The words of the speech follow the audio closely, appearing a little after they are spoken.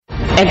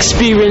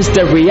experience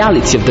the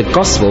reality of the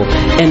gospel,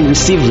 and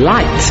receive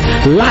light,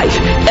 life,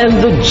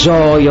 and the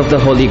joy of the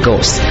Holy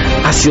Ghost.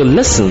 As you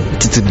listen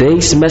to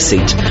today's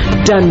message,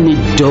 Danny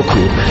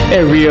Doku,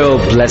 a real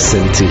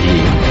blessing to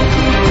you.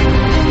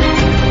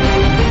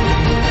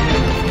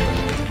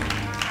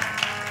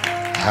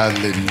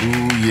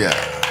 Hallelujah.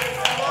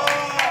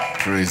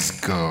 Praise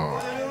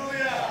God.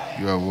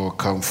 You are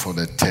welcome for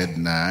the third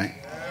night.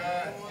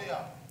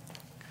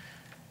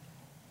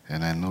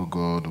 And I know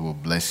God will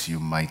bless you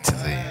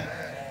mightily.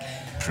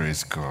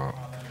 Praise God.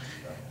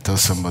 Tell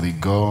somebody,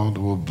 God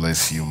will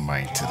bless you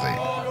mightily.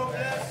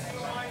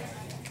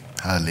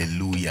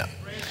 Hallelujah.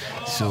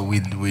 So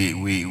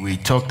we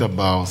talked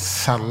about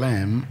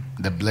Salem,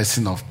 the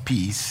blessing of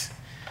peace,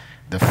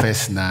 the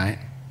first night.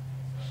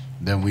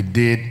 Then we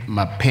did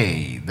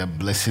Mapei, the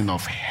blessing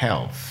of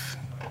health.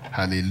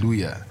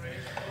 Hallelujah.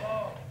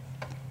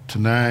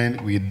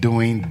 Tonight we're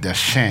doing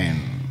Deshen,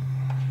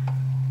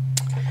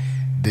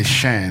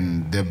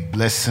 the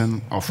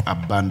blessing of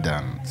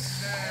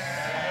abundance.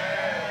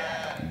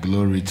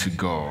 Glory to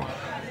God.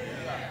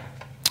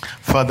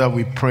 Father,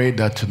 we pray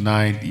that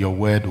tonight your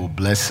word will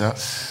bless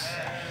us.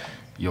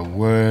 Your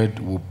word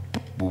will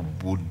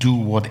do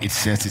what it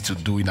says it to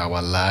do in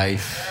our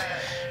life.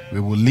 We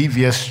will leave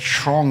here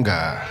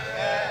stronger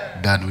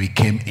than we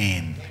came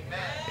in.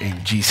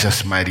 In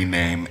Jesus' mighty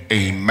name,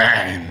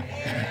 amen.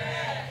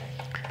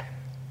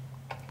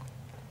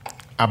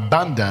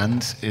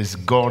 Abundance is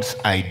God's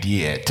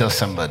idea. Tell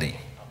somebody.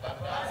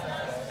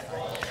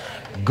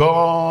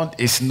 God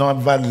is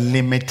never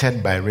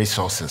limited by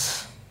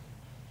resources.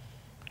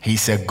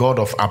 He's a God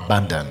of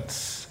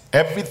abundance.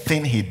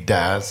 Everything he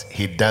does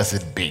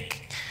it big.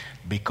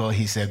 Because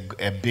he's a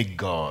big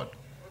God.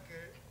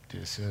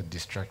 This is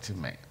distracting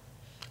me.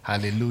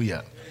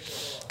 Hallelujah.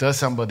 Tell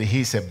somebody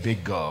he's a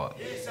big God.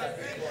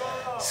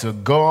 So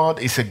God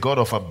is a God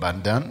of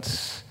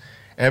abundance.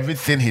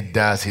 Everything he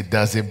does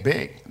it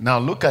big. Now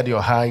look at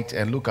your height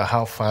and look at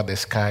how far the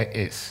sky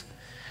is.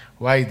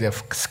 Why is the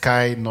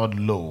sky not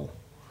low?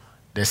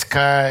 The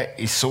sky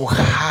is so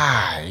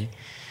high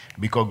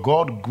because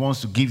God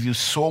wants to give you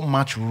so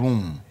much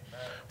room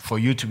for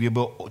you to be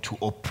able to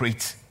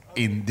operate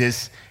in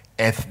this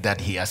earth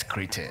that he has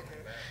created.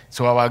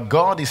 So our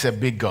God is a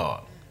big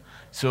God.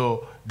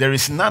 So there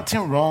is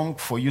nothing wrong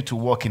for you to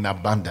walk in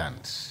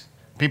abundance.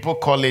 People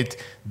call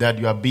it that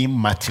you are being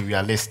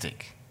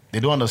materialistic. They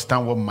don't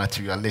understand what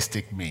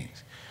materialistic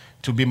means.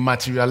 To be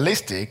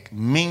materialistic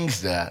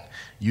means that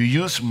you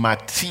use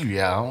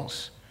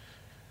materials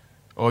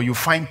or you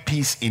find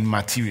peace in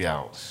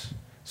materials.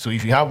 So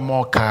if you have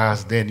more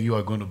cars, then you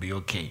are going to be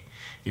okay.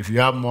 If you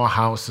have more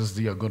houses,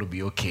 then you are going to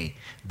be okay.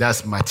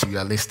 That's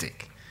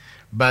materialistic.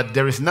 But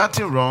there is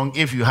nothing wrong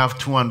if you have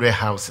 200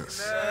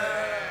 houses.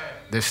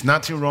 There's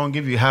nothing wrong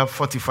if you have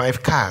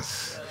 45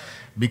 cars.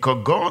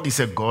 Because God is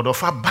a God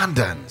of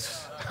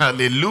abundance.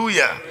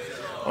 Hallelujah.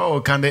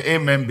 Oh, can the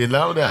amen be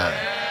louder?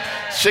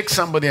 Shake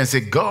somebody and say,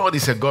 God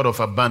is a God of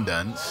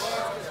abundance.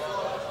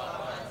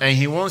 And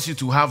he wants you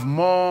to have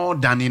more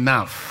than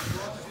enough.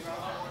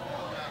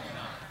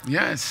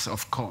 Yes,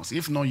 of course.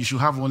 If not, you should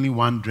have only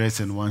one dress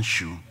and one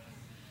shoe.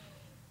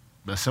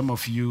 But some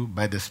of you,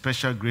 by the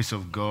special grace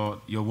of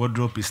God, your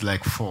wardrobe is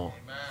like 4.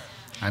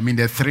 I mean,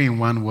 they're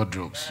 3-in-1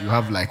 wardrobes. You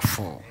have like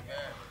 4.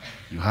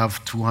 You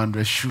have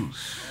 200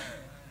 shoes.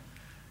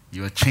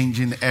 You're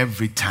changing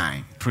every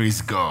time.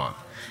 Praise God.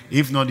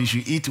 If not, you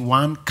should eat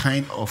one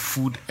kind of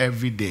food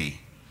every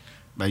day.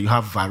 But you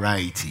have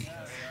variety.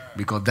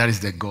 Because that is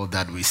the God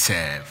that we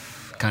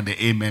serve. Can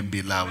the amen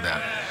be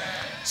louder?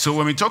 So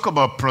when we talk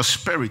about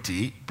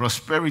prosperity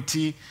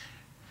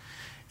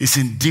is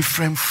in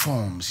different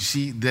forms. You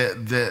see,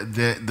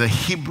 the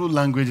Hebrew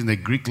language and the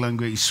Greek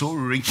language is so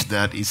rich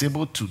that it's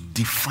able to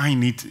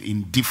define it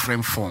in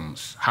different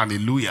forms.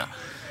 Hallelujah.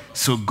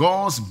 So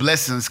God's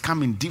blessings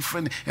come in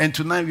different, and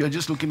tonight we are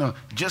just looking at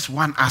just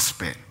one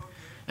aspect.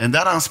 And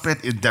that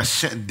aspect is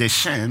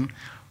Deshen,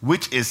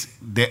 which is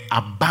the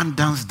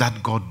abundance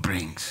that God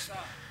brings.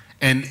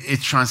 And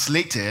it's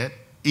translated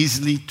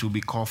easily to be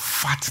called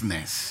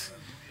fatness.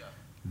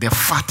 The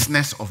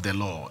fatness of the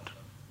Lord.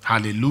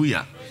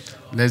 Hallelujah.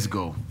 Let's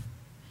go.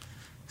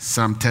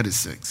 Psalm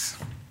 36.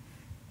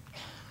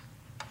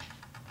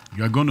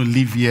 You are going to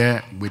live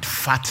here with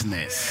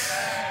fatness.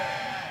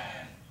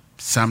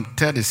 Psalm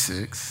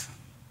 36.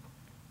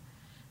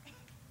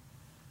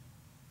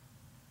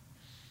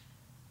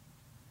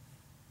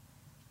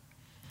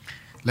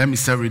 Let me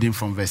start reading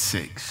from verse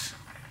 6.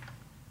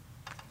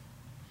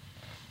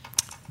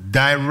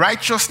 Thy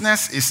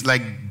righteousness is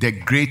like the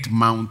great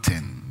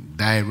mountain.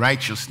 Thy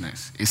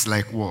righteousness is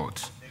like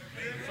what?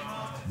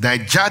 Thy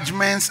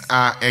judgments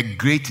are a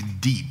great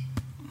deep.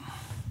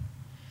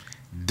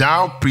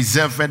 Thou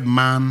preservest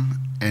man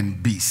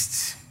and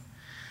beast.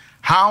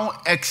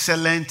 How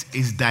excellent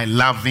is thy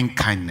loving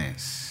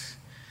kindness.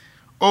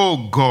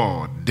 O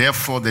God,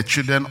 therefore the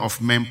children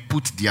of men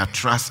put their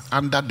trust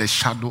under the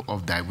shadow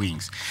of thy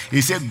wings.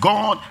 He said,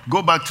 God,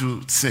 go back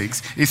to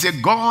 6. He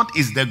said, God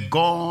is the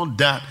God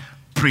that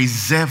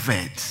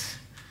preserveth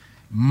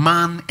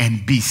man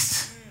and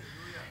beast.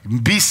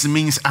 Beast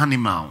means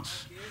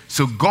animals.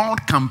 So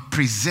God can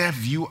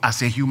preserve you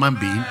as a human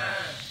being.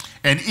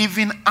 And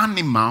even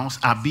animals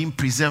are being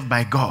preserved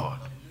by God.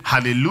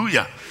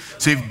 Hallelujah.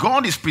 So if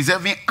God is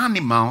preserving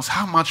animals,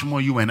 how much more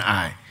you and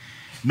I?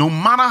 No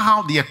matter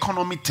how the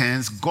economy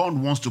turns, God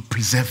wants to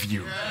preserve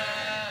you.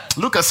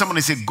 Look at someone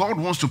and say, God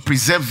wants to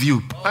preserve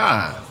you.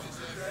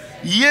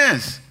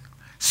 Yes.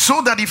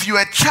 So that if you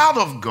are a child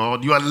of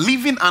God, you are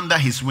living under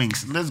his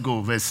wings. Let's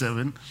go, verse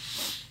 7.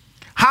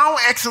 How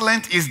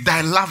excellent is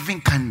thy loving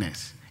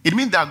kindness. It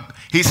means that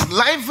his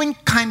loving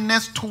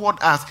kindness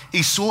toward us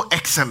is so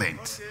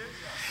excellent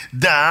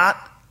that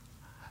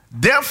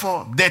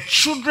therefore the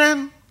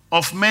children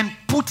of men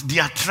put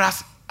their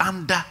trust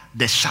under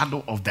the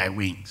shadow of thy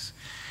wings.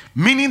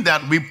 Meaning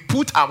that we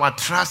put our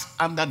trust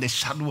under the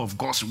shadow of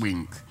God's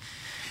wings.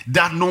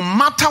 That no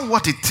matter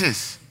what it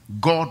is,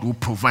 God will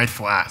provide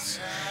for us.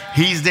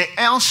 He is the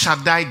El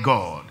Shaddai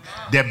God,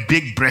 the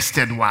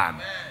big-breasted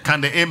one.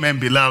 Can the amen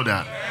be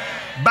louder?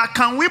 But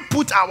can we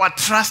put our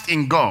trust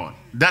in God?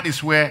 That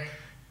is where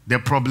the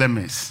problem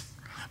is.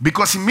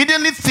 Because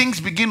immediately things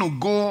begin to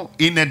go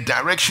in a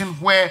direction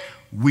where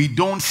we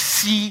don't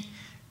see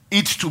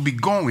it to be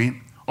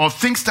going, or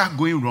things start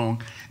going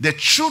wrong, the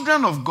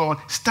children of God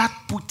start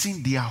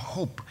putting their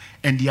hope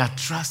and their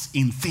trust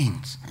in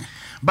things.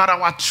 But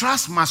our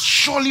trust must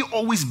surely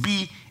always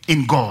be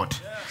in God,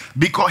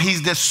 because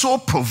he's the sole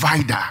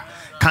provider.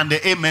 Can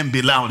the amen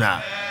be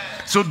louder?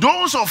 So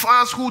those of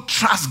us who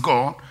trust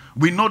God,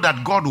 we know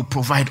that God will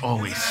provide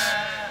always.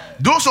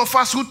 Those of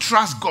us who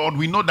trust God,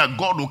 we know that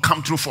God will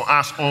come through for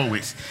us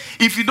always.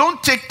 If you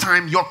don't take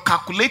time, your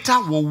calculator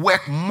will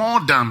work more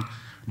than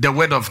the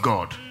word of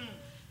God.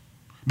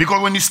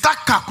 Because when you start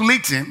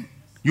calculating,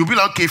 you'll be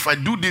like, okay, if I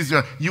do this,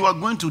 you are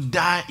going to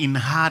die in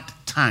hard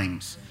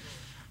times.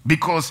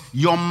 Because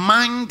your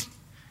mind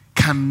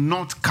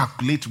cannot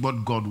calculate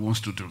what God wants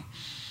to do.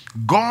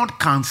 God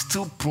can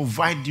still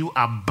provide you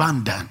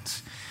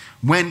abundance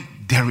when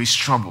there is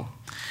trouble.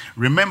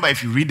 Remember,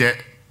 if you read the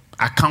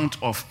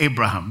account of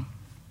Abraham,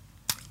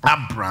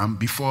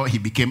 before he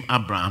became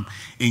Abraham,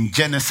 in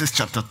Genesis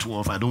chapter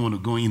 12, I don't want to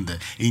go in there.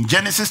 In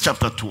Genesis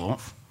chapter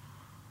 12,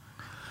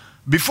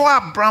 before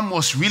Abraham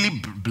was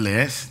really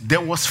blessed, there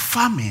was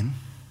famine,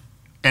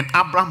 and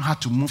Abraham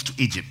had to move to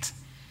Egypt.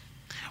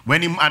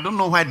 I don't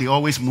know why they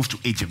always move to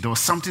Egypt. There was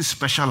something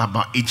special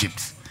about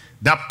Egypt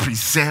that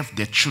preserved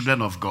the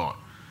children of God.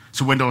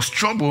 So when there was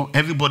trouble,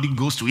 everybody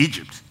goes to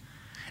Egypt.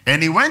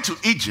 And he went to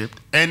Egypt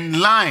and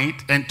lied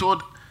and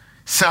told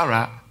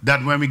Sarah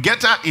that when we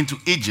get her into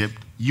Egypt,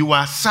 you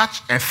are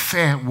such a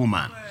fair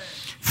woman.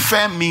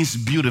 Fair means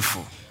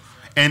beautiful.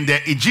 And the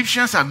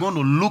Egyptians are going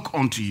to look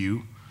unto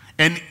you.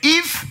 And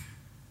if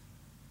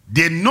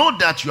they know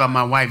that you are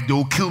my wife, they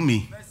will kill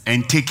me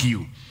and take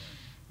you.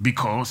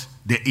 Because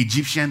the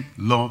Egyptian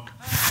loved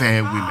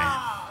fair women.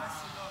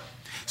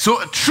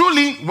 So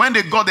truly, when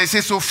they got, they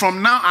say, so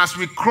from now, as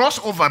we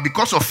cross over,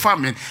 because of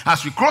famine,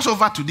 as we cross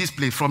over to this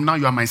place, from now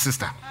you are my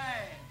sister.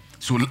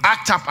 So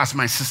act up as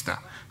my sister.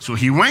 So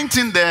he went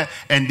in there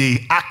and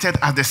they acted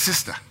as the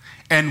sister.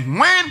 And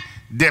when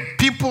the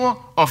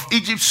people of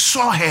Egypt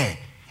saw her,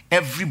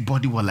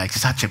 everybody was like,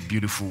 such a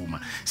beautiful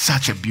woman,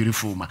 such a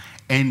beautiful woman.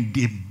 And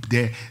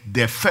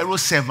the Pharaoh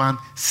servant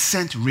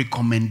sent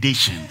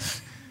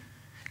recommendations.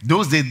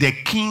 Those days, the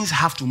kings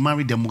have to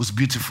marry the most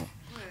beautiful.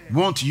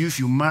 Won't you, if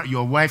you marry,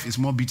 your wife is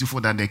more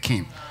beautiful than the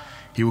king,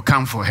 he will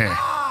come for her.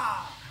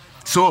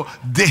 So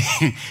they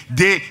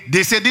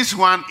say this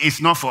one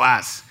is not for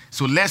us.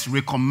 So let's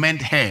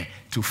recommend her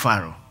to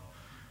Pharaoh.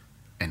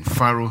 And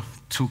Pharaoh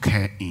took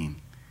her in,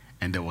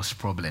 and there was a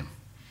problem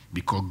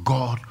because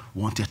God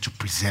wanted to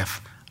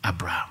preserve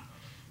Abraham.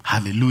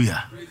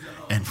 Hallelujah.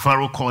 And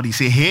Pharaoh called, he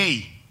said,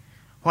 hey,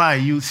 why are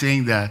you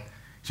saying that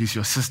she's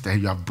your sister?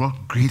 You have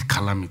brought great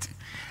calamity.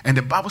 And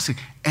the Bible says,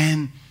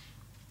 and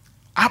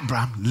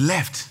Abraham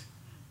left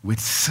with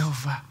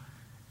silver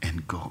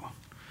and gold.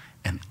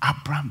 And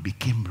Abraham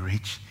became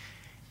rich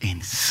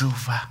in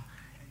silver,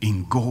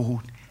 in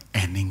gold,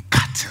 and in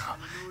cattle.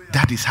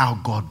 That is how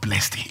God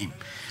blessed him.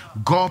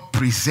 God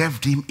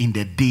preserved him in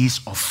the days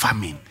of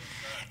famine.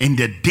 In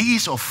the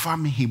days of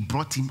famine, he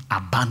brought him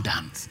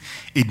abundance.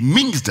 It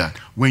means that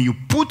when you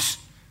put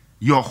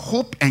your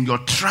hope and your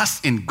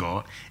trust in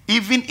God,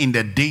 even in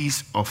the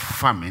days of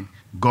famine,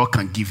 God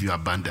can give you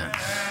abundance.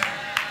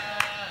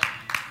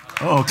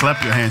 Oh,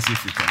 clap your hands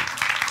if you can.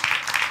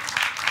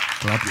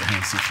 Clap your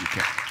hands if you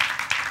can.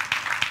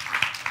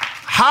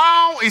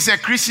 How is a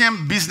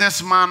Christian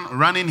businessman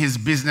running his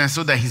business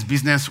so that his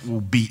business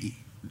will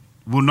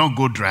not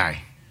go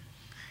dry?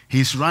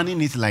 He's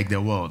running it like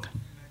the world.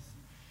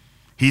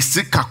 He's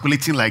still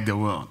calculating like the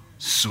world.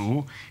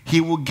 So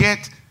he will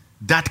get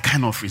that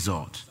kind of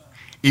result.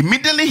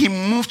 Immediately he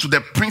moves to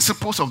the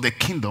principles of the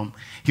kingdom,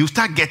 he will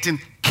start getting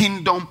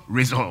kingdom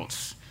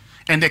results.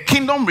 And the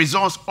kingdom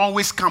results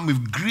always come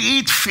with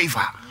great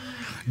favor.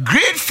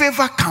 Great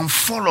favor can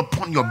fall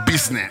upon your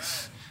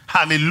business.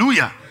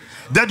 Hallelujah.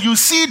 That you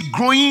see it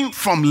growing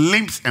from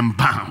leaps and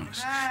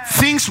bounds.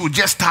 Things will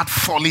just start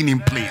falling in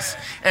place.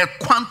 A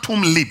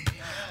quantum leap.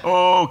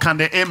 Oh, can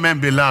the amen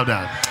be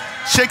louder?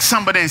 Shake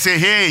somebody and say,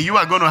 hey, you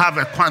are going to have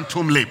a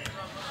quantum leap.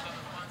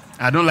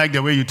 I don't like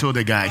the way you told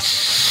the guy.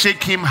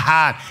 Shake him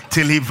hard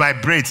till he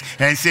vibrates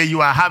and say,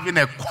 you are having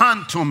a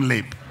quantum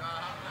leap.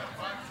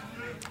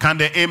 Can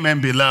the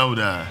amen be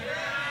louder?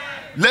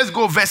 Let's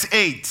go verse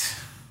 8.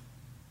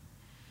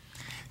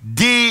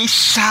 They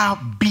shall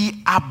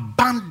be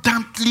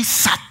abundantly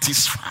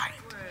satisfied.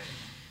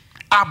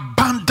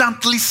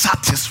 Abundantly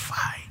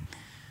satisfied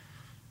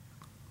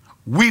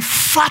with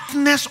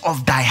fatness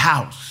of thy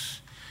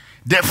house.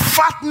 The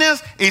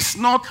fatness is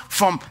not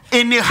from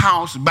any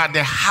house, but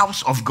the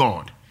house of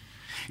God.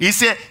 He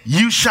said,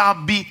 you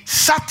shall be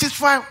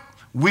satisfied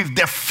with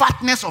the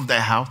fatness of thy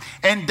house,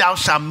 and thou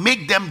shalt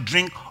make them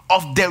drink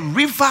of the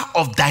river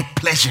of thy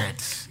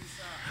pleasures.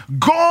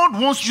 God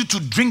wants you to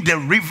drink the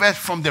rivers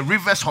from the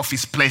rivers of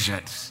his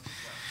pleasures.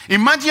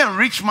 Imagine a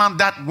rich man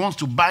that wants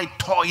to buy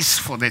toys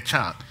for the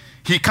child.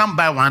 He can't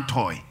buy one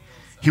toy.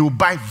 He will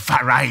buy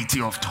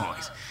variety of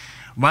toys.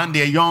 One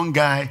day a young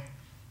guy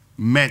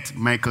met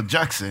Michael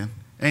Jackson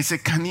and he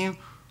said, can you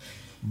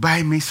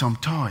buy me some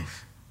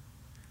toys?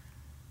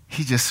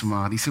 He just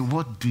smiled. He said,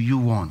 what do you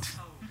want?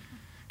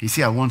 He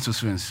said, I want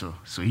so and so.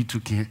 So he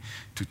took him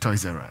to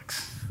Toys R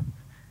Us.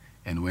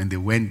 And when they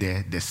went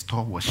there, the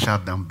store was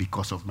shut down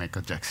because of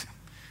Michael Jackson.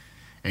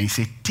 And he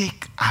said,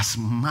 take as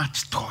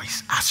much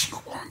toys as you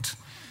want.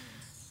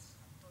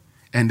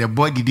 And the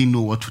boy didn't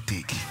know what to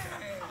take.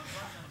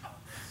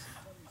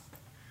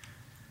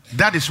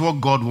 That is what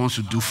God wants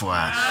to do for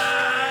us.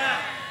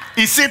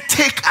 He said,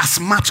 take as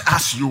much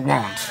as you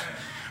want.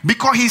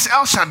 Because he's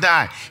El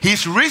Shaddai.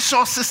 His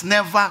resources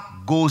never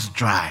goes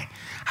dry.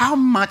 How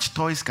much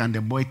toys can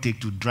the boy take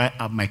to dry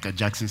up Michael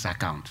Jackson's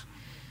account?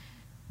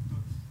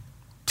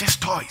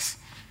 Just toys.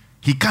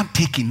 He can't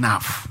take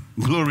enough.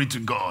 Glory to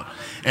God.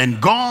 And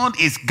God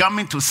is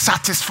coming to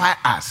satisfy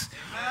us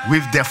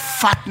with the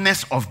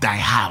fatness of thy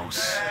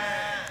house.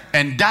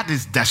 And that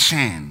is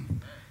Deshen.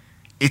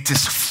 It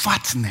is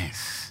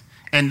fatness.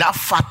 And that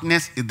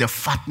fatness is the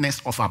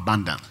fatness of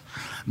abundance.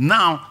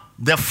 Now,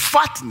 the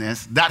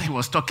fatness that he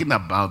was talking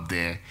about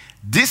there,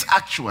 this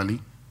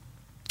actually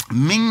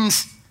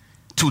means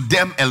to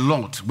them a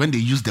lot when they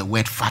use the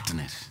word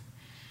fatness.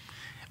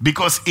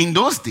 Because in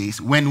those days,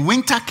 when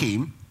winter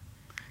came,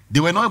 they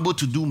were not able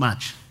to do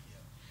much.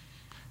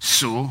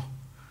 So,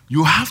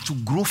 you have to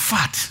grow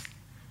fat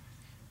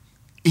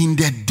in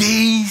the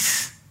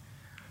days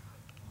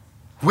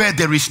where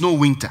there is no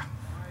winter.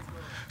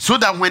 So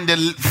that when the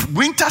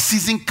winter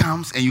season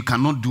comes and you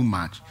cannot do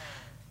much,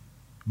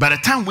 by the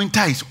time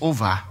winter is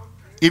over,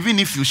 even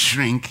if you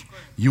shrink,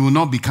 you will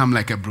not become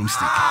like a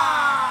broomstick.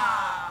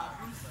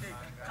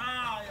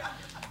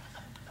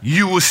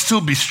 You will still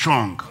be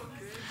strong.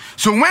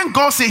 So when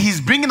God says he's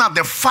bringing out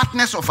the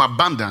fatness of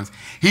abundance,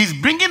 he's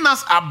bringing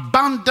us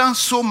abundance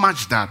so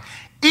much that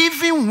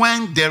even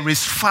when there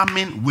is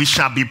famine, we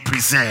shall be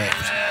preserved.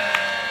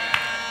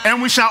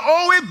 And we shall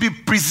always be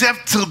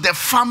preserved till the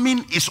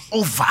famine is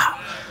over.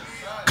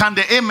 Can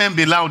the amen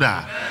be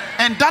louder?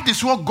 And that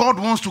is what God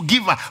wants to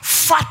give us.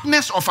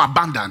 Fatness of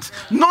abundance.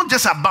 Not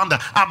just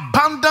abundance.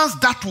 Abundance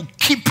that will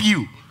keep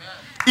you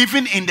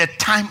even in the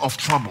time of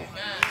trouble.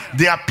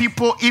 There are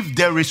people, if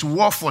there is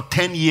war for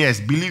 10 years,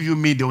 believe you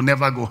me, they will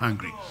never go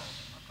hungry.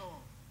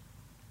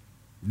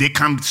 They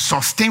can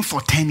sustain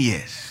for 10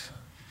 years.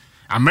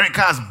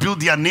 America has built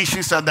their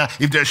nation so that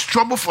if there's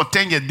trouble for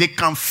 10 years, they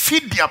can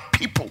feed their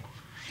people.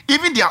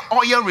 Even their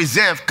oil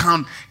reserve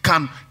can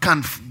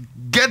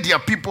get their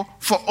people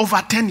for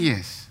over 10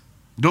 years.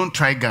 Don't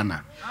try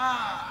Ghana.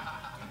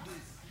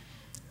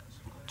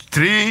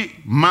 3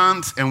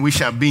 months and we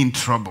shall be in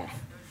trouble.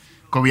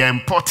 Because we are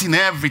importing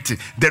everything.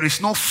 There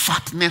is no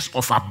fatness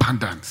of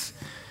abundance.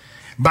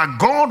 But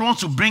God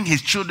wants to bring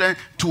his children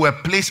to a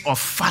place of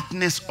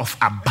fatness of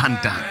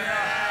abundance.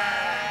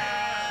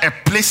 A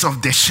place of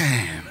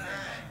Deshen.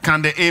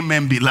 Can the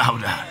amen be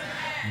louder?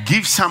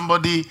 Give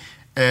somebody,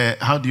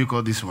 how do you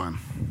call this one?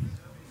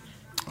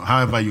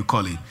 However you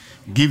call it.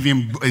 Give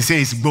him,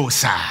 say it's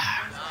bosa.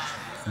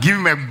 Give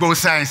him a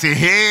bosa and say,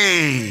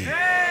 hey,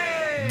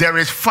 there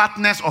is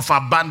fatness of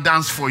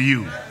abundance for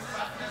you.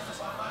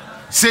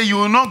 Say you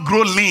will not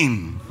grow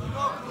lean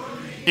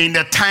in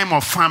the time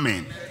of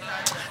famine.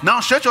 Now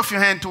stretch off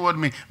your hand toward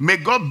me. May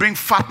God bring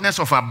fatness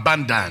of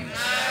abundance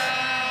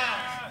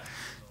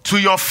to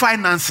your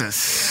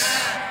finances.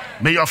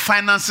 May your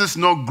finances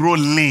not grow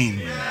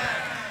lean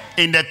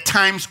in the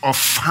times of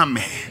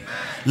famine.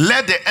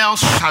 Let the El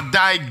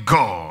Shaddai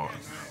God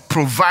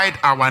provide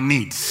our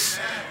needs,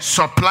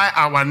 supply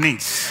our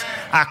needs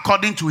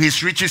according to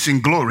his riches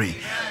in glory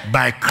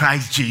by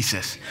Christ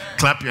Jesus.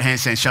 Clap your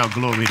hands and shout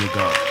glory to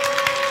God.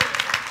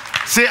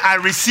 Say, I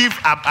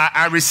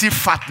receive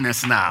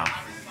fatness now.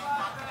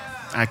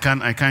 I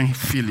can't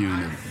feel you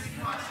now.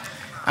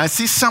 I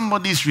see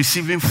somebody is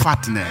receiving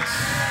fatness.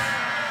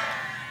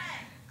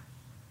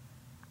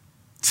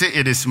 Say,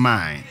 it is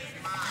mine.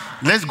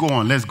 Let's go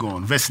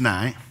on. Verse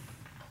 9.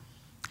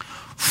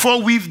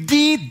 For with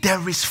thee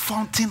there is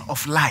fountain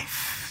of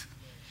life,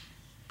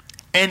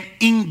 and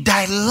in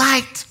thy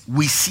light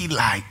we see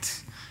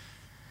light.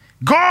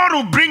 God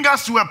will bring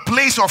us to a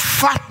place of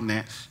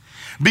fatness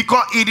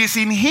because it is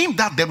in him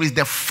that there is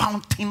the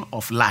fountain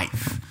of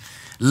life.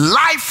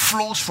 Life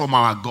flows from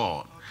our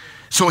God.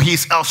 So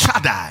he's El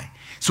Shaddai.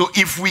 So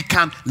if we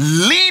can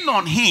lean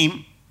on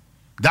him,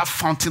 that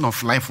fountain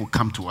of life will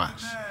come to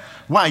us.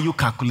 Why are you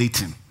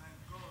calculating?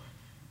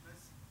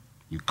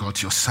 You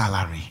got your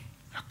salary.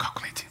 You're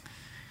calculating.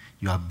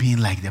 You are being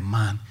like the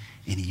man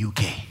in the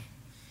UK.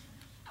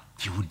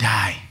 You will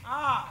die.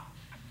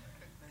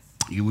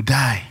 You will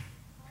die.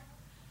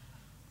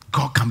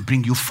 God can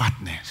bring you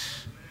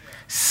fatness.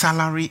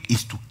 Salary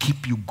is to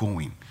keep you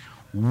going.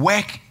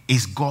 Work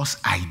is God's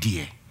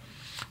idea.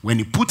 When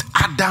he put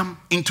Adam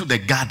into the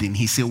garden,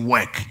 he said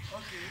work. Okay.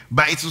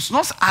 But it was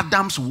not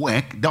Adam's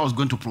work that was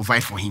going to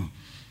provide for him.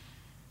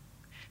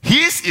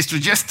 His is to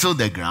just till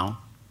the ground,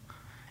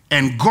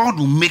 and God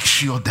will make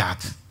sure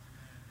that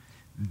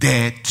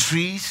the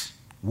trees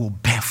will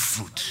bear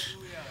fruit.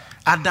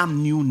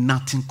 Adam knew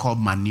nothing called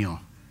manure.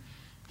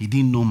 He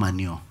didn't know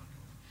manure.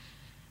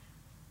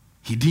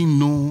 He didn't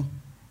know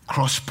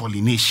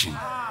cross-pollination.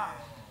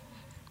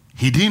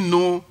 He didn't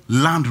know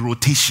land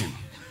rotation.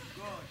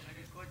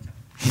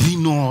 He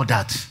didn't know all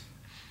that.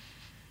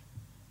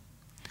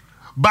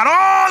 But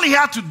all he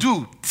had to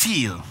do,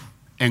 till,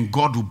 and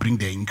God will bring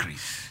the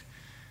increase.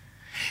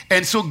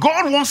 And so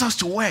God wants us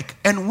to work.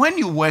 And when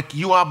you work,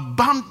 your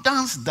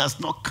abundance does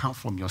not come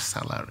from your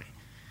salary.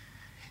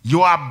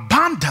 Your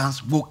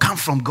abundance will come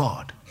from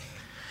God.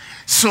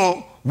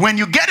 So when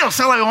you get your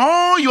salary,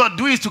 all you are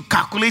doing is to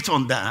calculate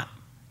on that,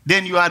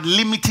 then you are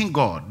limiting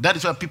God. That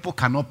is why people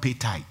cannot pay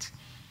tithe.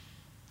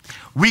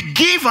 We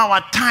give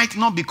our tithe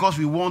not because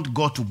we want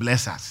God to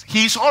bless us.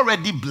 He's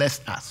already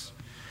blessed us.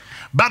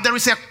 But there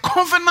is a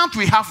covenant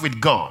we have with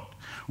God.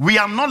 We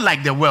are not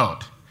like the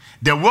world.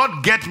 The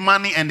world get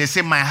money and they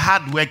say, my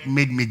hard work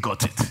made me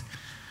got it.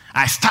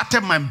 I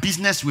started my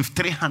business with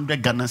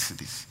 300 Ghana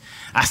cedis.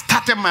 I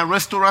started my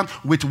restaurant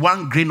with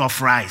 1 grain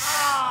of rice.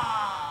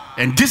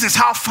 And this is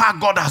how far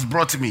God has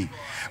brought me.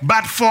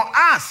 But for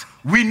us,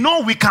 we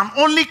know we can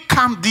only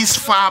come this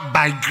far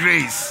by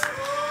grace.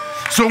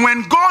 So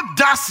when God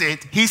does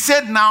it, he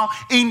said, now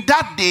in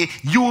that day,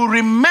 you will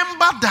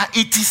remember that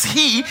it is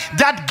he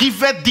that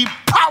giveth the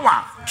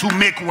power to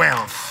make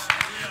wealth.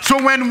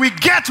 So when we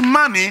get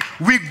money,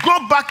 we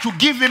go back to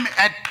give him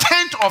a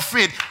tenth of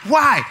it.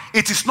 Why?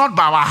 It is not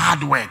by our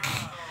hard work.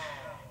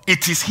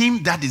 It is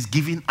him that is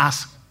giving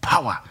us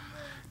power,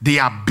 the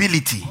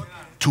ability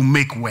to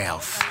make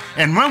wealth.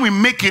 And when we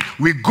make it,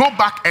 we go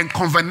back and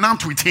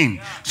covenant with him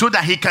so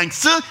that he can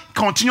still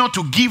continue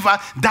to give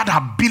us that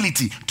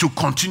ability to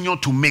continue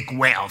to make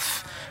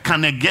wealth.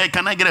 Can I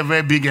get a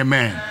very big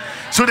amen?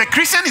 So the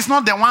Christian is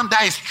not the one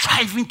that is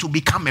striving to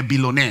become a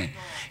billionaire.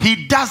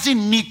 He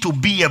doesn't need to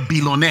be a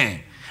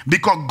billionaire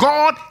because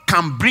God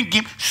can bring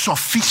him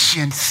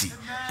sufficiency.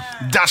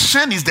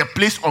 Deshen is the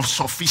place of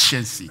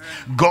sufficiency.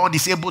 God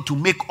is able to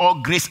make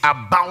all grace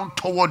abound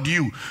toward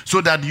you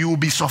so that you will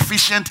be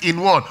sufficient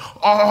in what?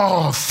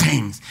 All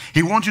things.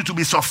 He wants you to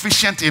be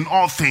sufficient in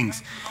all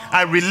things.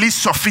 I release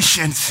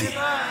sufficiency.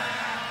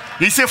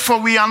 He said, for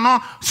we are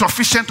not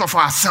sufficient of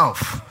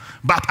ourselves,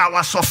 but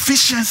our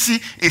sufficiency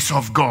is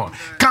of God.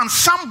 Can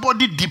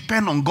somebody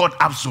depend on God?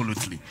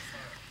 Absolutely.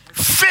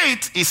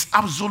 Faith is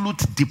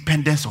absolute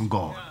dependence on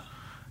God.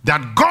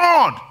 That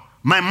God,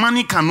 my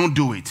money cannot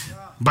do it,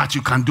 but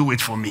you can do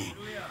it for me.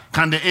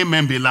 Can the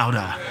amen be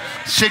louder?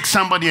 Shake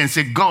somebody and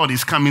say, God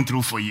is coming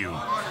through for you.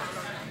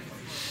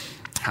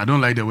 I don't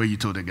like the way you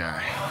told the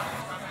guy.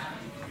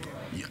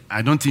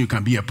 I don't think you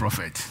can be a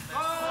prophet.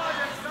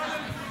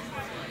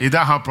 Is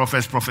that how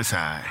prophets prophesy?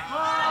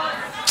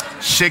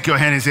 Shake your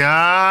hand and say,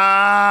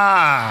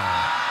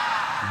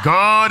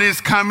 God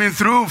is coming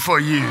through for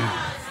you.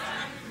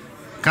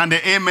 Can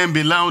the amen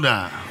be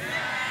louder?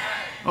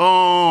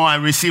 Oh, I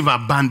receive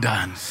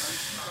abundance.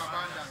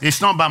 It's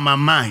not by my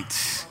might.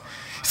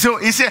 So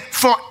he said,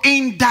 for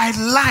in thy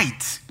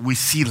light we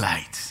see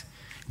light.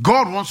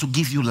 God wants to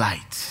give you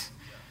light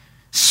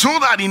so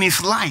that in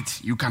his light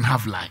you can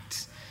have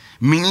light.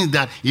 Meaning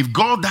that if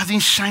God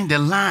doesn't shine the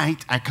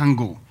light, I can't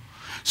go.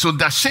 So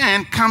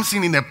Deshen comes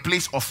in a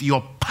place of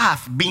your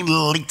path being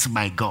lit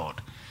by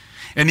God.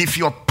 And if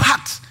your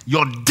path,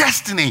 your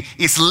destiny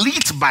is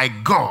lit by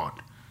God,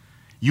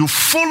 you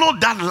follow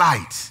that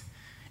light,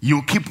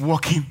 you keep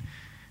walking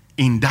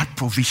in that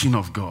provision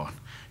of God.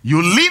 You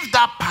leave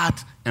that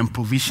path and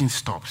provision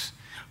stops.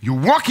 You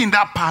walk in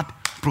that path,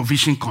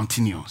 provision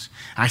continues.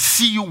 I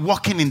see you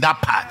walking in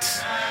that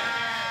path.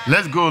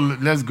 Let's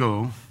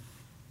go.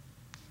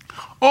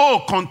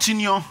 Oh,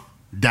 continue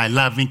thy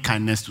loving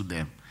kindness to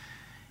them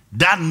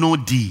that know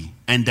thee,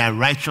 and thy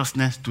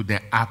righteousness to the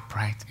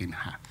upright in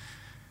heart.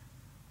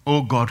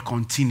 Oh God,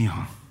 continue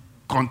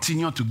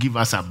to give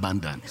us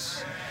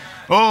abundance.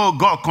 Oh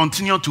God,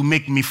 continue to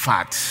make me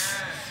fat.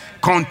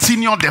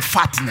 Continue the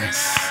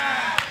fatness.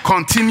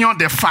 Continue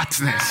the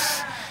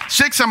fatness.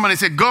 Shake somebody and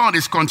say, God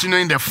is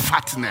continuing the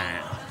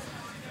fatness.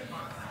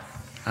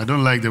 I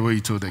don't like the way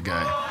you told the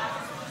guy.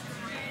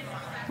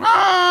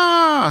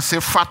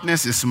 Say,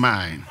 fatness is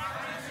mine.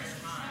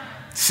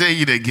 Say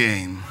it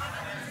again.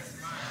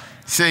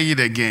 Say it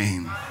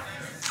again.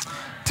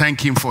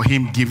 Thank him for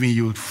him giving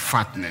you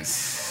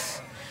fatness.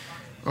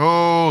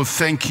 Oh,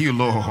 thank you,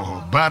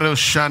 Lord. Baro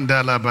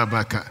Shandala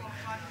Babaka.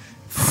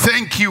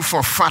 Thank you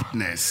for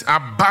fatness,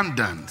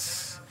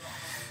 abundance.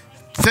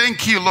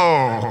 Thank you,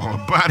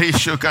 Lord. Bari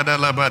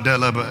Shokadala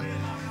Badalaba.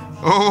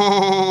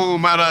 Oh,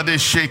 Marade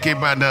Sheke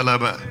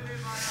Badalaba.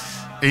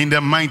 In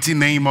the mighty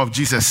name of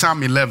Jesus.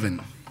 Psalm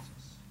 11.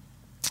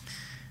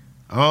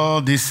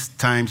 All these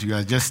times you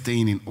are just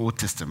staying in Old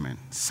Testament.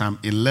 Psalm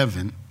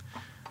 11,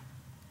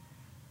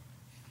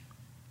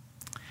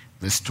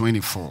 verse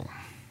 24.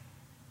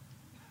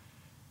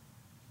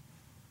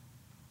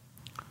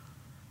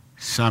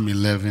 Psalm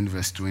 11,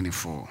 verse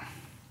 24.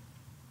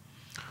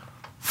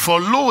 For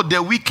lo,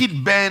 the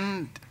wicked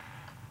bend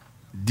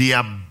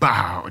their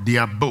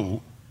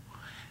bow,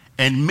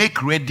 and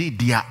make ready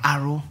their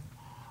arrow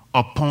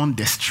upon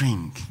the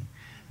string,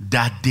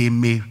 that they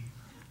may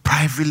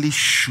privately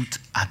shoot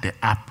at the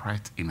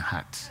upright in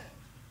heart.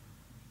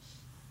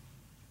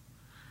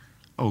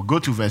 Oh, go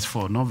to verse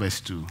 4, not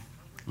verse 2.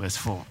 Verse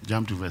 4.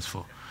 Jump to verse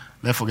 4.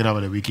 Let's forget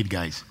about the wicked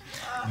guys.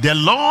 The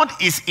Lord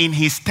is in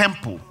his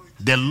temple.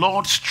 The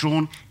Lord's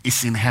throne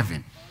is in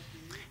heaven.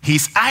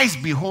 His eyes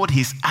behold,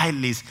 his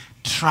eyelids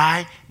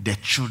try the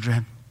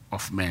children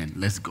of men.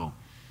 Let's go.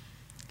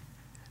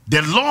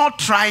 The Lord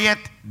trieth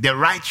the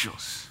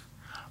righteous,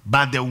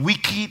 but the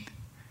wicked.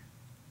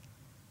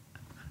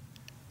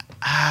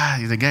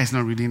 The guy is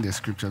not reading the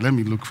scripture. Let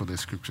me look for the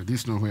scripture.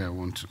 This is not where I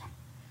want to.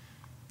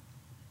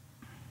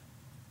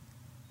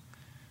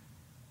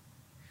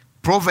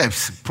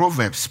 Proverbs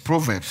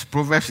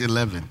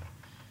 11.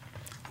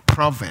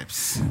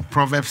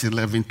 Proverbs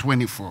 11,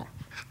 24.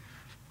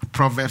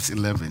 Proverbs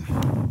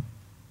 11.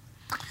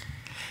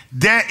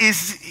 There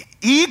is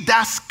he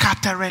that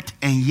scattereth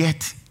and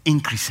yet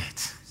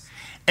increaseth,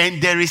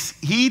 and there is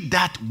he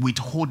that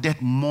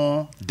withholdeth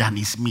more than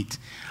is meet,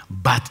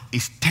 but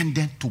is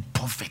tended to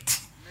poverty.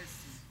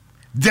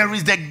 There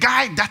is the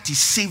guy that is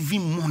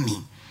saving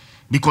money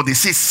because they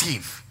say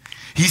save.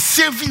 He's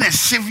saving and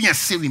saving and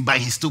saving, but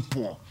he's still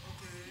poor.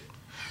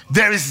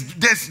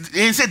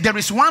 He said there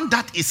is one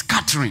that is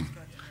scattering,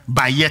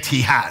 but yet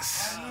he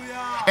has.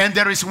 And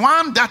there is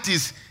one that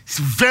is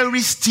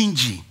very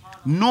stingy.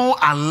 No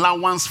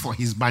allowance for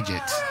his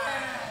budget.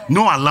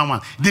 No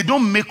allowance. They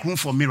don't make room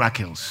for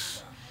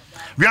miracles.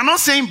 We are not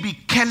saying be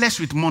careless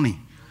with money,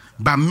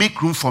 but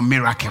make room for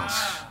miracles.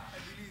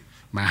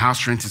 My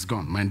house rent is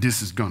gone. Mine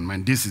this is gone.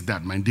 Mine this is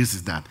that. Mine this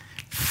is that.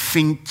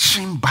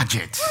 Finching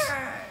budget.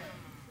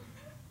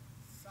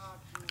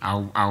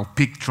 I'll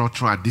pick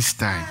Trotro at this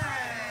time.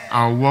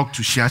 I'll walk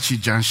to Shiachi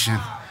Junction.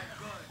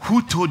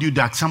 Who told you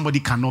that somebody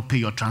cannot pay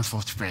your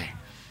transport fare?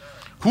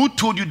 Who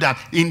told you that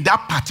in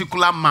that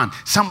particular month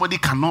somebody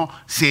cannot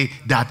say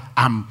that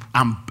I'm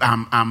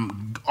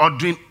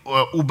ordering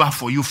Uber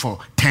for you for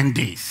 10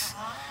 days?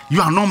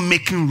 You are not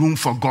making room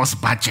for God's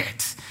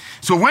budget.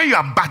 So when you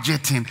are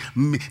budgeting,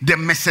 the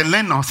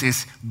miscellaneous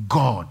is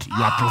God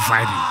you are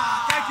providing.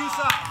 Thank you,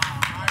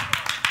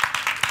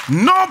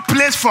 sir. No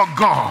place for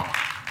God.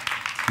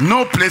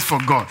 No place for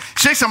God.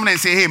 Shake someone and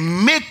say, hey,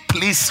 make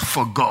place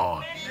for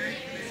God.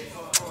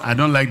 I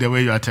don't like the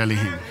way you are telling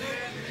him.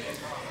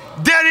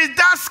 There is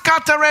that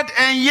scattereth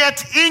and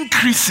yet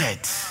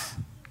increaseth.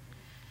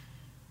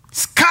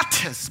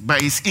 Scatters,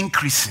 but is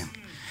increasing.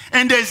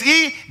 And there's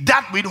he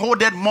that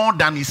withholdeth more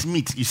than is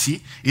meet. You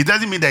see, it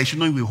doesn't mean that he should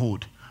not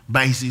withhold,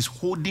 but he is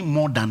holding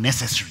more than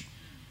necessary.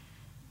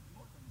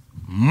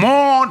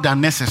 More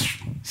than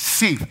necessary.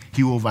 Save,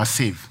 he will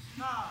oversave.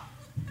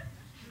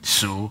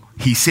 So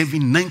he's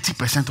saving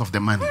 90% of the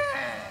money.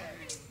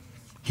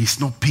 He's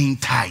not paying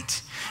tithe.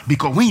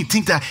 Because when you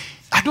think that,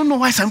 I don't know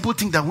why some people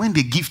think that when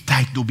they give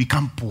tithe, they'll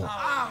become poor.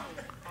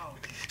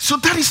 So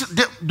that is,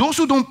 those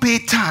who don't pay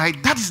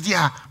tithe, that is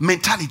their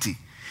mentality.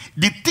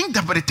 They think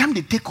that by the time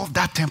they take off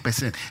that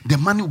 10%, the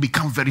money will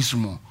become very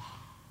small.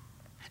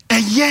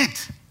 And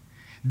yet,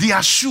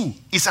 their shoe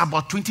is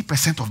about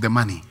 20% of the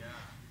money.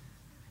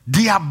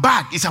 Their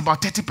bag is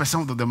about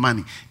 30% of the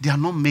money. They are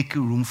not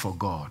making room for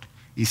God.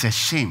 It's a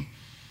shame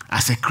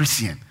as a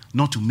Christian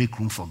not to make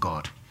room for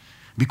God.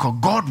 Because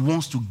God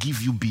wants to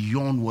give you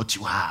beyond what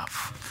you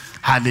have.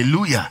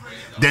 Hallelujah.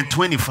 Then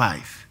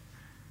 25.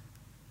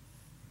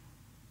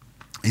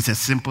 It's a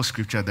simple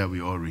scripture that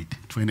we all read.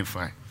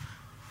 25.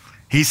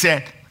 He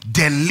said,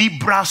 the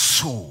liberal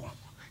soul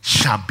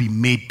shall be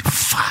made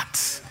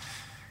fat.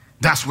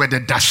 That's where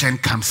the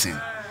Deshen comes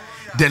in.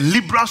 The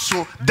liberal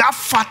soul, that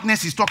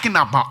fatness is talking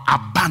about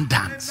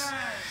abundance.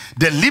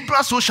 The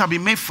liberal soul shall be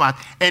made fat,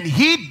 and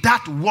he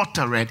that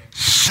watereth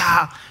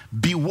shall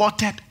be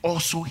watered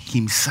also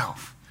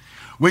himself.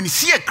 When you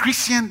see a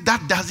Christian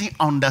that doesn't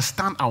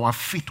understand our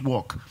faith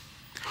walk,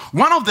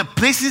 one of the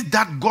places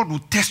that God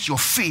will test your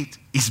faith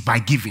is by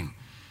giving.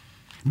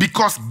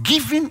 Because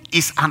giving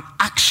is an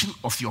action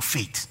of your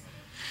faith.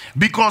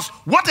 Because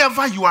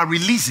whatever you are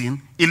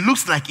releasing, it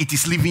looks like it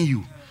is leaving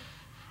you.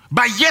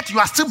 But yet you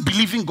are still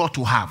believing God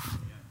to have.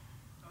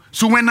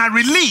 So when I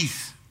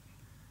release,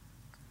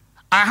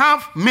 I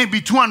have maybe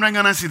 200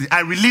 Ghana cedis.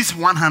 I release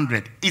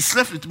 100. It's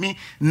left with me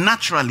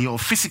naturally or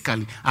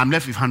physically. I'm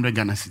left with 100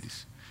 Ghana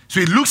cedis. So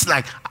it looks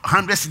like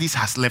 100 cedis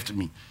has left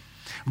me.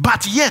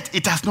 But yet,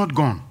 it has not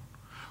gone.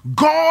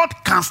 God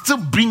can still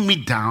bring me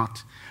down,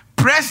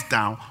 pressed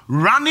down,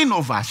 running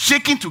over,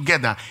 shaking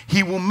together.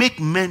 He will make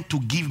men to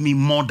give me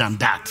more than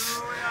that.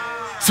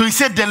 So he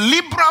said, the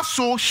liberal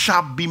soul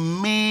shall be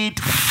made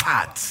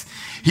fat.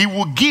 He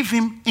will give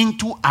him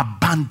into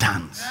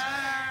abundance.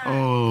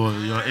 Oh,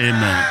 your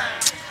amen.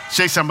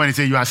 Shake somebody and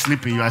say, you are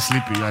sleeping, you are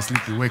sleeping, you are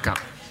sleeping. Wake up.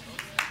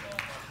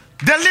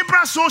 The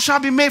liberal soul shall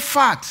be made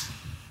fat.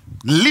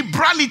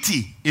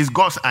 Liberality is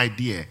God's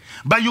idea.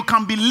 But you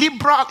can be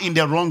liberal in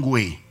the wrong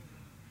way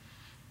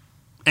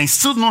and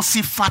still not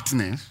see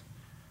fatness,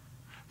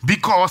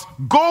 because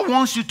God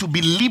wants you to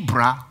be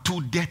liberal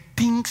to the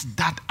things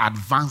that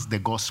advance the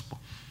gospel.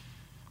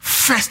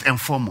 First and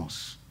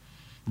foremost,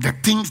 the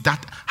things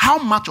that, how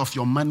much of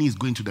your money is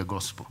going to the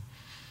gospel?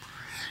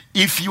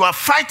 If you are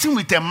fighting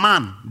with a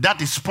man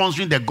that is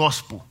sponsoring the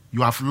gospel,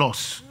 you have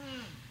lost.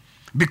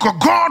 Because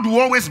God will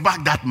always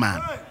back that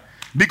man.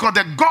 Because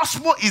the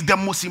gospel is the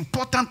most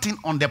important thing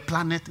on the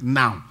planet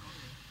now.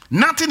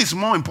 Nothing is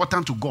more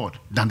important to God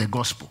than the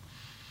gospel.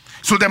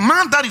 So the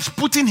man that is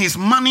putting his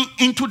money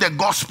into the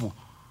gospel,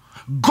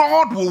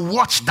 God will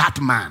watch that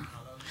man.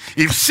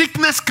 If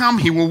sickness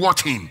comes, he will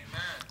watch him.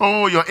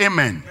 Oh, your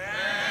amen.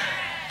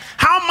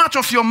 How much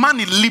of your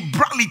money,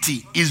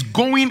 liberality, is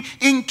going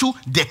into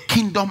the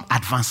kingdom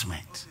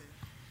advancement?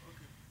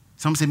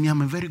 Some say, me,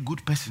 I'm a very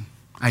good person.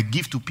 I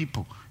give to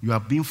people. You are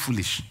being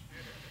foolish.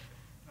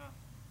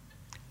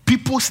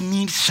 People's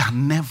needs shall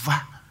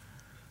never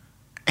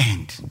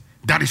end.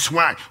 That is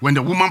why when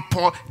the woman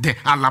poured the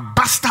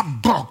alabaster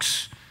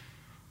box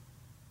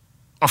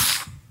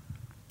of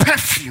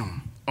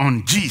perfume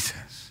on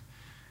Jesus,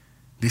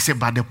 they said,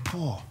 but the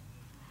poor,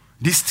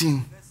 this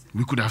thing,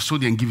 we could have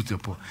sold it and give it to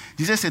the poor.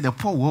 Jesus said, the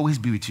poor will always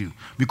be with you.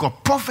 Because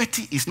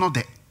poverty is not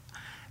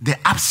the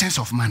absence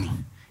of money.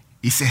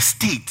 It's a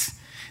state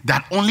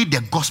that only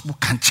the gospel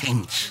can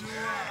change.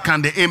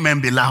 Can the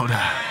amen be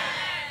louder?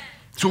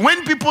 So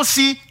when people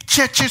see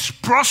churches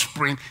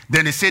prospering,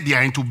 then they say they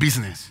are into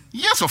business.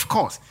 Yes, of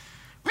course.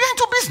 We are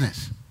into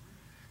business.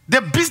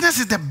 The business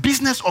is the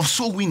business of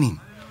soul winning.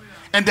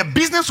 And the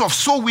business of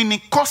soul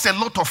winning costs a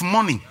lot of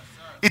money.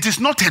 It is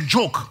not a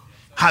joke.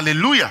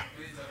 Hallelujah.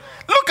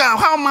 Look at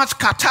how much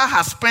Qatar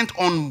has spent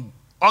on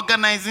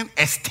organizing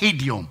a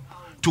stadium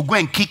to go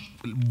and kick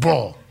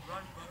ball.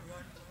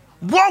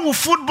 What will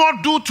football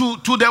do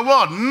to the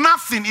world?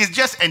 Nothing. It's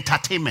just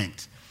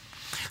entertainment.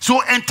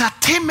 So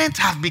entertainment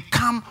has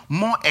become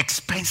more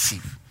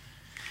expensive.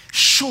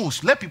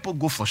 Shows. Let people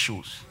go for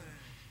shows.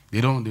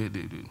 They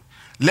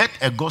let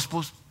a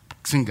gospel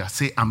singer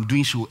say, I'm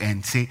doing show,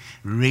 and say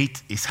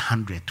rate is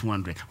 100,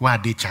 200. Why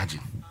are they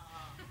charging?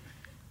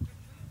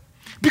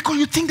 Because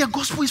you think the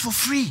gospel is for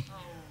free.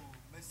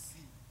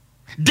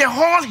 The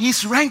hall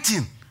he's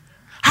renting,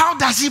 how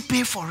does he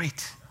pay for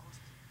it?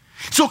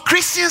 So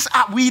Christians,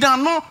 we are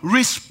not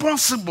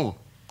responsible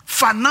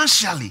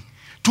financially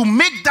to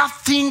make that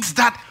things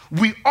that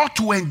we ought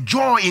to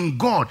enjoy in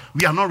God.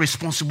 We are not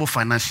responsible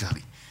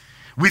financially.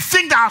 We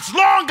think that as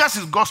long as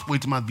it's gospel,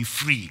 it must be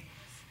free.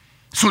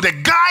 So the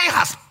guy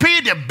has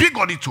paid a big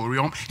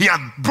auditorium. He has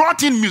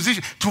brought in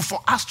musicians for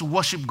us to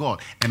worship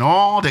God. And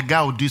all the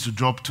guy would do is to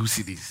drop 2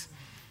 CDs.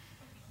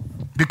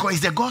 Because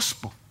it's the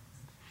gospel.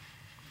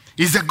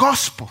 It's the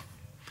gospel.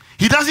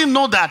 He doesn't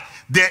know that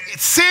the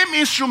same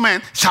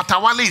instrument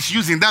Shatawale is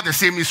using, that's the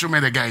same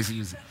instrument the guy is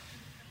using.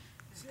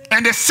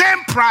 And the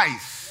same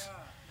price.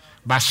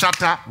 But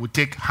Shatta will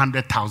take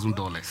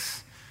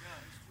 $100,000.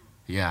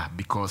 Yeah,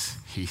 because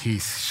he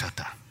is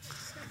Shatta.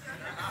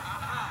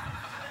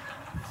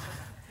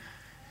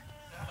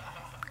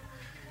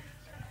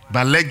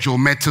 But let Joe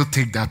Metal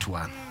take that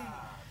one.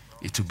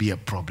 It will be a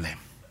problem.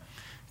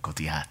 Because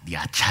they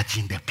are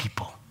charging the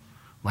people.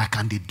 Why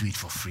can't they do it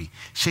for free?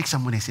 Shake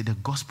someone and say, the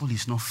gospel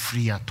is not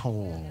free at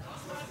all.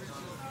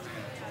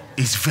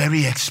 It's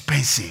very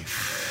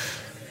expensive.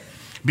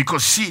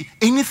 Because see,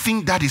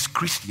 anything that is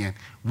Christian,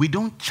 we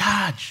don't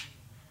charge.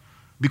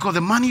 Because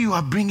the money you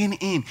are bringing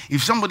in,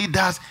 if somebody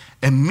does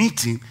a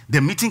meeting,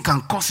 the meeting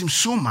can cost him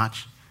so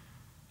much.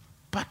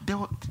 But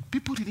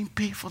people didn't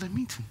pay for the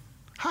meeting.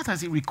 How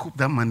does he recoup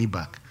that money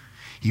back?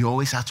 He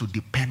always has to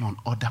depend on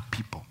other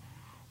people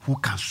who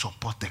can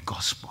support the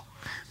gospel.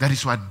 That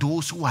is why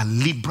those who are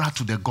liberal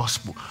to the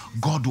gospel,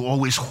 God will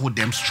always hold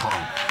them strong.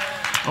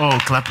 Oh,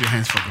 clap your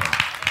hands for God.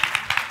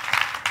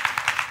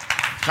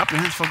 Clap your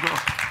hands for God.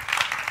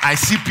 I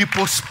see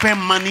people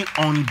spend money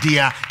on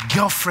their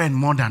girlfriend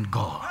more than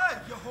God.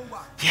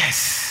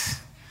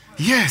 Yes.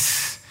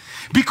 Yes.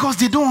 Because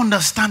they don't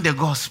understand the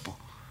gospel.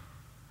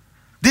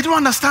 They don't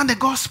understand the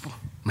gospel.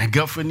 My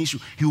girlfriend needs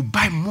shoes. He will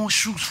buy more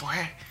shoes for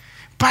her.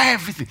 Buy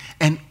everything.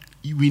 And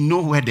we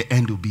know where the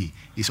end will be.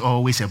 It's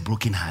always a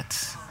broken heart.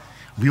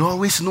 We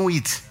always know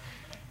it.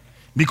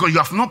 Because you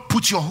have not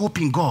put your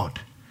hope in God.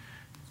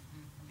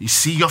 You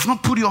see, you have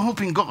not put your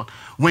hope in God.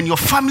 When your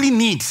family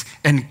needs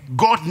and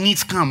God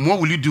needs come,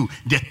 what will you do?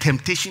 The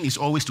temptation is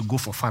always to go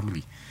for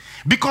family.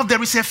 Because there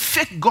is a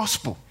fake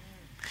gospel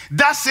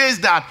that says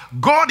that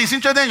God is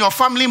interested in your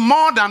family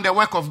more than the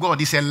work of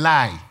God. It's a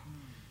lie.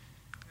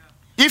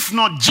 If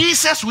not,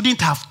 Jesus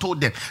wouldn't have told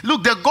them.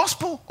 Look, the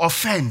gospel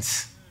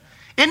offends.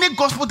 Any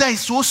gospel that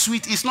is so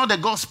sweet is not the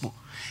gospel.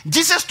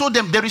 Jesus told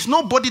them there is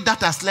nobody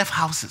that has left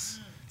houses.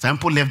 Some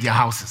people left their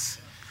houses.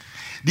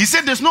 He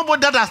said there's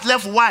nobody that has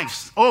left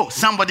wives. Oh,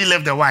 somebody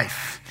left the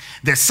wife.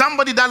 There's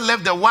somebody that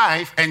left the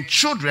wife and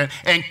children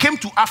and came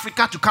to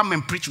Africa to come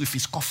and preach with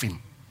his coffin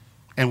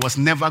and was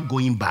never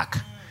going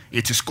back.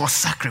 It is called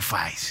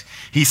sacrifice.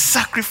 He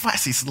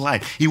sacrificed his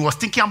life. He was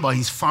thinking about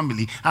his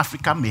family.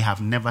 Africa may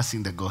have never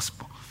seen the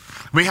gospel.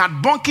 We had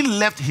Bonky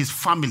left his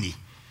family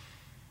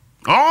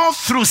all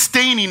through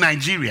staying in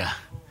Nigeria.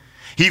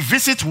 He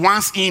visits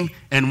once in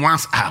and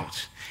once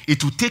out.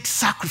 It will take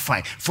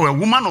sacrifice for a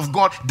woman of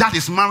God that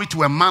is married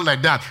to a man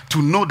like that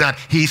to know that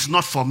he is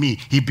not for me,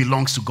 he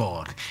belongs to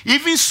God.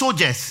 Even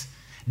soldiers,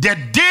 the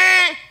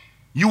day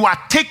you are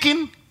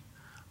taken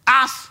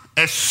as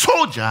a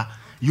soldier,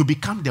 you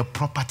become the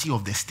property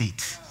of the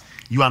state.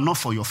 You are not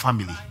for your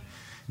family.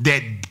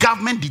 The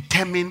government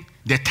determines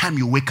the time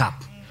you wake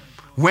up.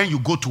 When you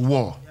go to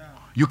war,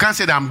 you can't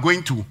say that I'm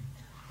going to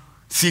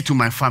see to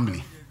my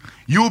family.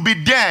 You will be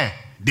there,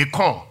 they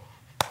call.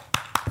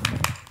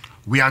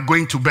 We are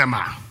going to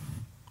Burma.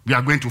 We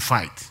are going to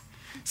fight.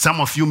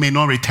 Some of you may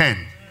not return.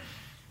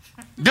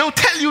 They'll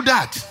tell you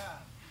that.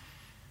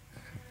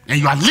 And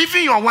you are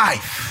leaving your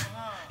wife.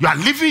 You are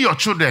leaving your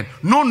children,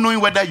 not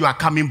knowing whether you are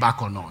coming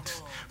back or not.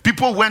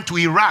 People went to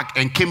Iraq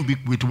and came back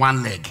with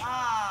one leg.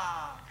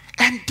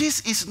 And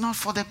this is not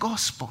for the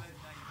gospel.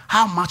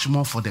 How much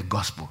more for the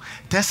gospel?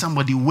 Tell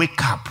somebody,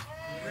 wake up.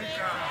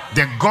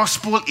 The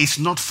gospel is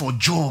not for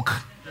joke.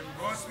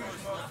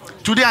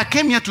 Today I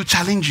came here to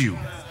challenge you.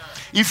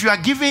 If you are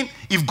giving,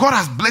 if God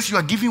has blessed you,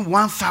 are giving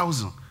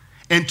 1,000,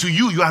 and to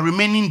you, you are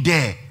remaining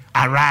there,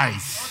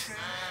 arise.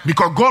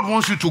 Because God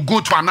wants you to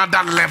go to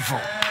another level.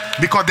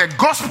 Because the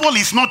gospel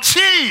is not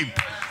cheap.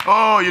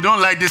 Oh, you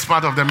don't like this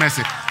part of the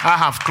message. I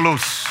have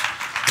closed.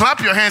 Clap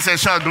your hands and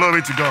shout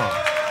glory to God.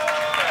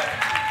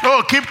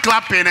 Oh, keep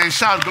clapping and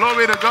shout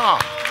glory to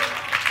God.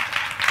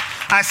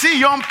 I see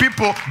young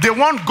people, they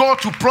want God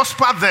to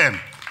prosper them.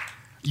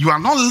 You are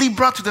not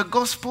liberal to the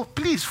gospel.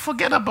 Please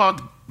forget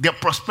about the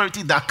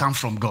prosperity that comes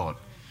from God.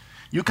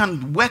 You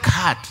can work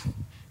hard.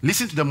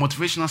 Listen to the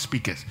motivational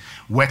speakers.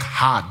 Work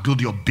hard, do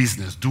your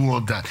business, do all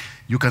that.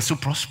 You can still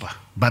prosper.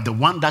 But the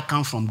one that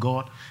comes from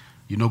God,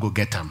 you know, go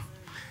get them.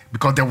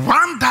 Because the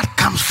one that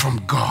comes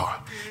from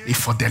God is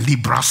for the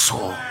liberal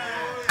soul.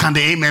 Can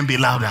the amen be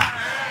louder?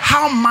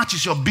 How much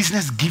is your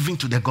business giving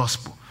to the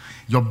gospel?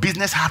 Your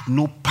business had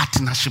no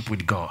partnership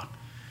with God.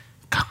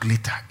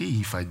 Calculator. Hey,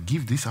 if I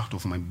give this out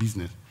of my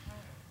business,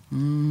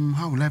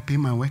 how will I pay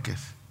my workers?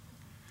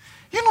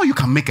 You know you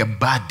can make a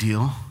bad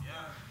deal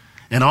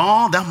and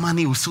all that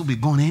money will still be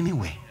gone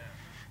anyway.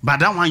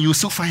 But that one you'll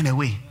still find a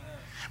way.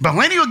 But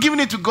when you're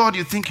giving it to God,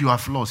 you think you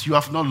have lost. You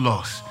have not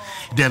lost.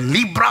 The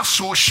liberal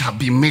soul shall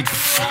be made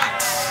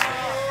fat.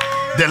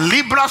 The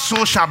liberal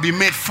soul shall be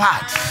made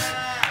fat.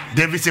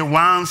 David said,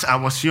 once I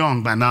was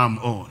young, but now I'm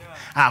old.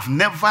 I have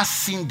never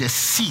seen the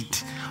seed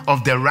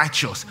of the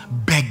righteous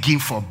begging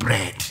for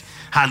bread.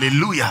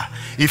 Hallelujah.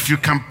 If you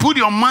can put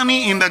your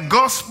money in the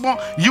gospel,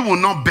 you will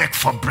not beg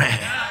for bread.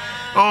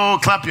 Oh,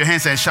 clap your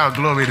hands and shout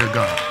glory to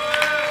God.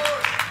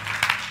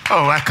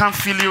 Oh, I can't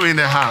feel you in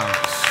the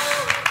house.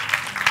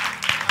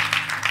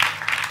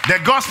 The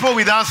gospel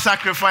without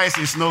sacrifice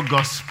is no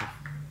gospel.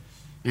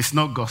 It's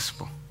no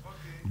gospel.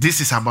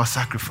 This is about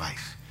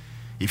sacrifice.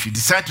 If you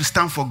decide to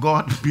stand for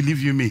God, believe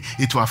you me,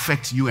 it will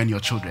affect you and your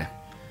children.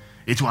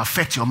 It will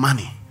affect your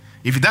money.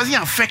 If it doesn't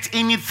affect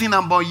anything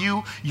about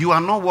you, you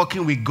are not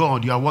working with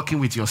God, you are working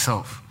with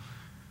yourself.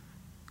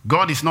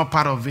 God is not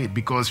part of it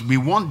because we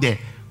want the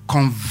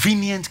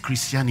convenient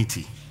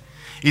Christianity.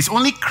 It's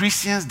only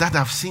Christians that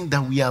have seen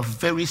that we are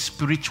very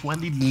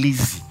spiritually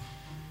lazy.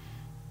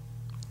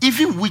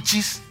 Even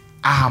witches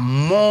are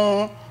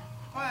more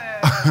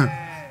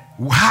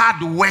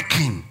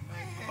hard-working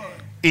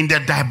in the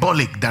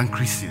diabolic than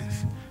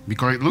Christians.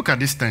 Because look at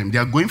this time, they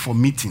are going for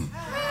meeting.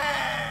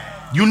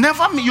 You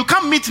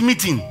can't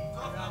meeting.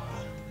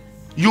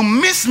 You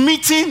miss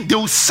meeting, they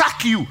will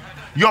sack you.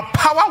 Your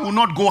power will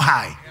not go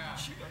high.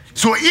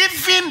 So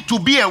even to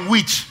be a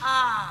witch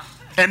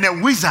and a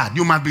wizard,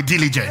 you must be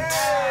diligent.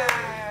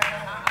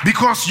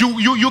 Because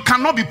you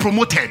cannot be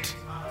promoted.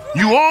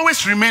 You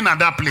always remain at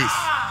that place.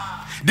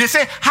 They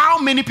say, how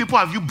many people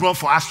have you brought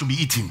for us to be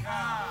eating?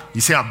 You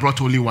say, I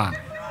brought only one.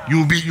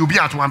 You'll be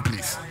at one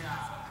place.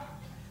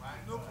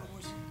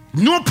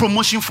 No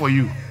promotion for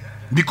you.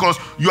 Because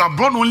you have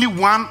brought only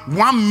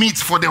one meat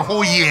for the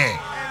whole year.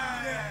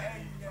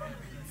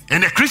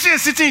 And the Christian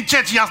is sitting in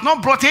church, he has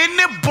not brought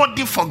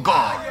anybody for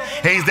God.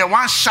 And he's the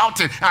one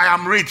shouting, I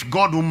am rich,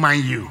 God will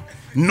mind you.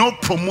 no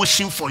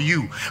promotion for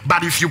you.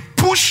 But if you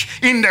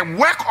push in the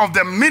work of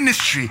the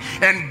ministry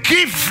and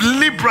give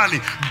liberally,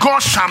 God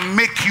shall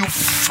make you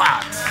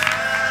fat.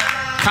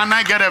 Can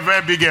I get a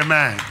very big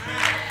amen?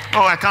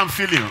 Oh, I can't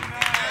feel you.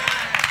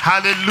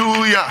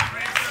 Hallelujah.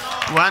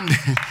 One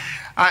day,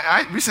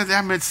 I recently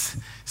I met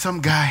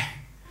some guy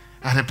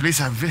at a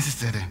place I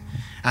visited.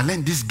 I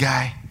learned this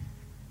guy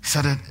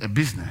started a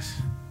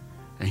business,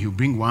 and he'll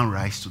bring one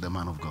rice to the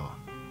man of God.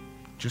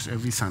 Just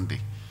every Sunday.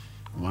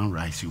 One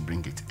rice, you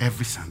bring it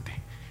every Sunday.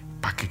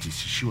 Packages,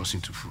 she was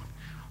into food.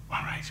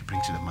 One rice, you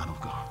bring to the man of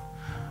God.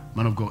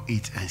 Man of God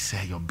eats and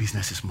say, your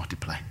business is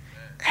multiplying.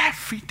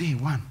 Every day,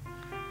 one.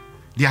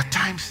 There are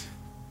times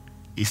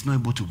he's not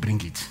able to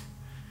bring it,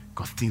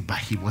 but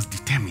he was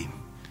determined.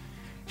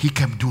 He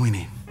kept doing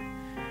it.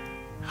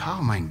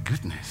 Oh my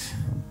goodness.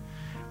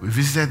 We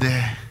visited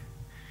there,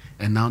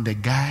 and now the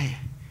guy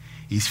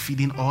is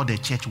feeding all the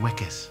church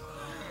workers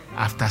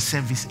after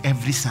service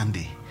every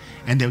Sunday.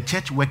 And the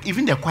church work,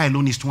 even the choir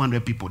alone is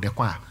 200 people, the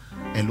choir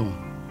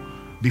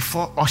alone.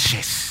 Before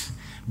ushers.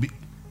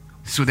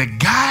 So the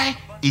guy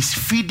is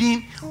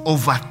feeding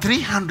over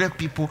 300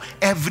 people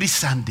every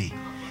Sunday.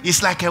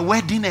 It's like a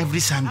wedding every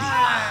Sunday.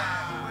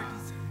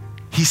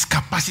 His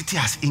capacity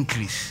has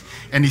increased.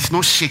 And it's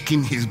not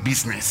shaking his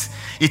business.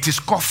 It is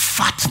called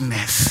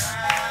fatness.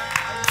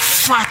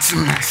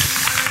 Fatness.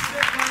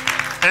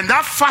 And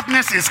that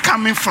fatness is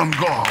coming from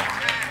God.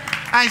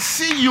 I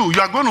see you. You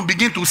are going to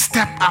begin to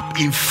step up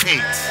in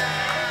faith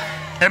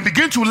and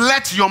begin to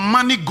let your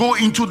money go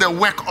into the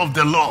work of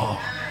the Lord.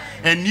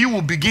 And you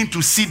will begin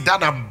to see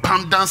that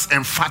abundance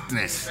and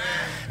fatness.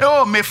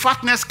 Oh, may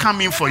fatness come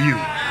in for you.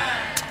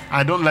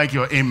 I don't like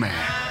your amen.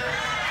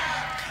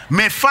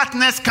 May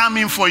fatness come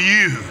in for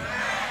you.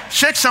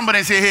 Shake somebody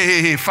and say,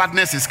 hey,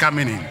 fatness is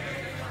coming in.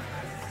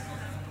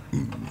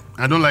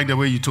 I don't like the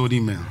way you told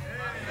him, man.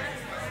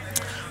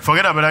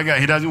 Forget about that guy.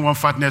 He doesn't want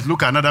fatness.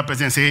 Look at another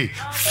person and say, hey,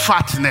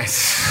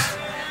 fatness.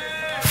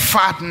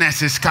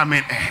 Fatness is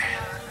coming.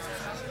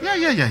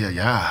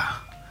 Yeah.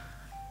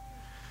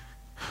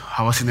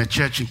 I was in a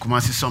church in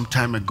Kumasi some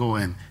time ago,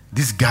 and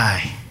this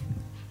guy,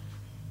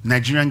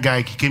 Nigerian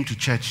guy, he came to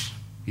church.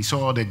 He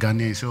saw all the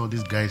Ghanaians. He saw all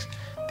these guys.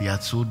 They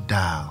are so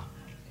dull.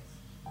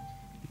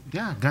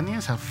 Yeah,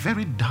 Ghanaians are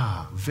very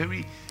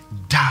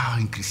dull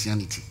in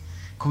Christianity.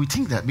 Can we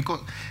think that?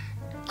 Because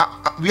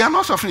we are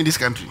not suffering in this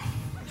country.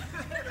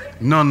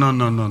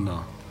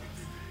 No.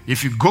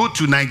 If you go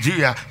to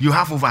Nigeria, you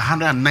have over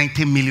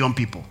 190 million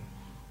people.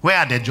 Where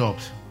are their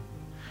jobs?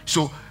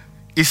 So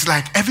it's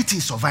like everything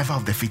is survival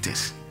of the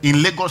fittest.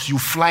 In Lagos, you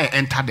fly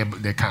and enter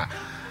the car.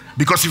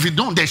 Because if you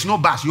don't, there's no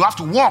bus. You have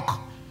to walk.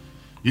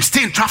 You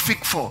stay in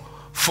traffic for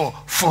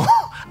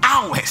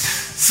hours.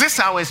 6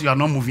 hours, you are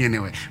not moving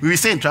anywhere. We will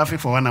stay in traffic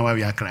for 1 hour,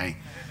 we are crying.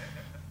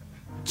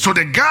 So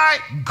the guy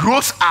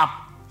grows up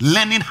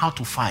learning how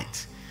to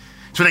fight.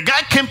 So the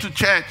guy came to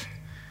church,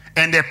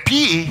 and the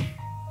PA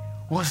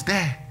was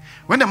there.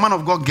 When the man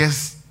of God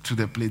gets to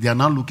the place, they are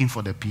now looking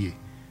for the PA.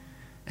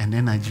 And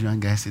then Nigerian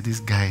guys say, these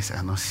guys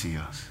are not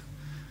serious.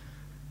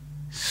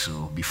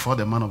 So before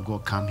the man of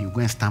God comes, he will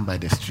go and stand by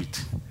the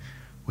street.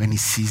 When he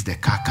sees the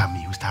car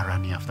coming, he will start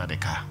running after the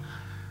car.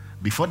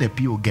 Before the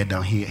PA will get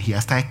down, he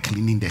has started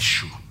cleaning the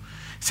shoe.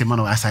 He said,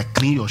 man, as I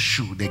clean your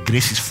shoe, the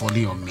grace is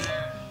falling on me.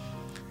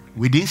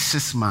 Within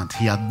 6 months,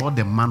 he had bought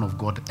the man of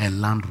God a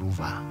Land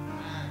Rover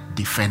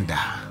Defender.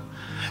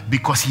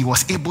 Because he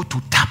was able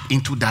to tap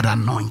into that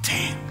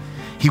anointing.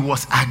 He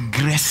was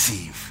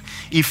aggressive.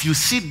 If you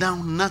sit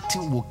down,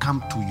 nothing will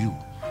come to you.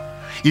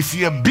 If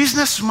you're a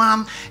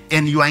businessman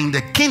and you are in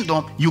the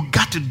kingdom, you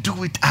got to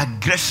do it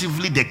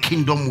aggressively the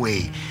kingdom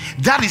way.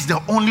 That is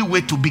the only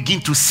way to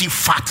begin to see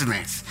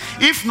fatness.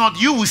 If not,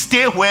 you will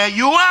stay where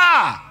you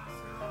are.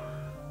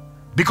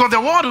 Because the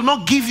world will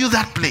not give you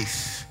that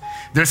place.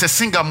 There's a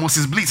singer,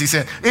 Moses Bliss. He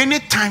said,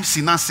 anytime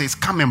Sinan says,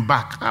 coming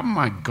back, oh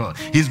my God,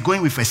 he's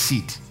going with a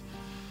seed.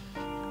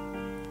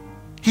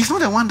 He's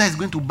not the one that is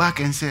going to back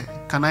and say,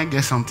 can I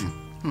get something?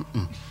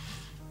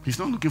 He's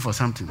not looking for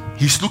something.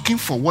 He's looking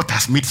for what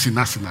has made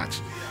Sinan snatch.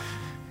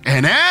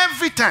 And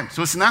every time,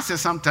 so Sinan says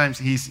sometimes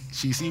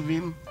she's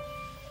even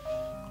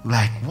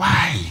like,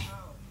 why?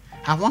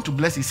 I want to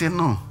bless. He said,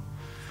 no,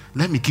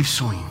 let me keep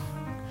sowing.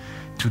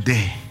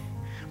 Today,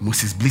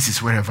 Moses Bliss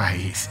is wherever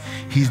he is.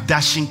 He's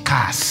dashing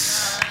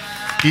cars.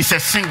 He's a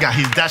singer.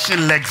 He's dashing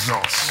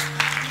Lexus.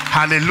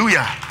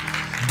 Hallelujah.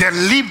 The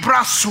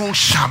liberal soul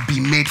shall be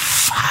made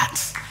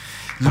fat.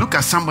 Look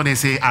at somebody and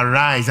say,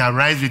 arise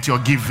with your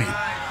giving.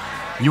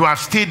 You have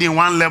stayed in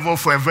one level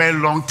for a very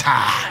long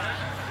time.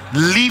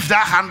 Leave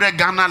that 100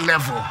 Ghana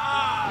level.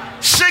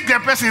 Shake the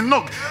person.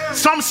 Look,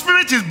 some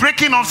spirit is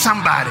breaking off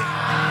somebody.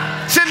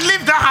 Say,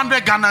 leave that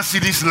 100 Ghana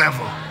cedis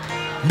level.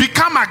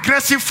 Become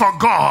aggressive for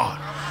God.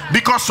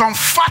 Because some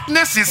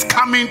fatness is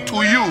coming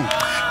to you.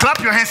 Clap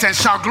your hands and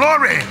shout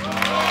glory.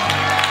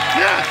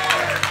 Yeah.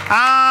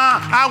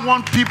 I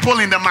want people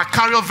in the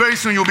Macario very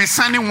soon. You'll be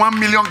signing 1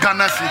 million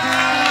Ghana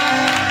cedis.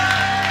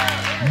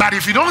 But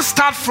if you don't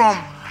start from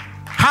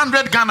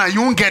 100 Ghana,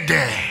 you won't get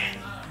there.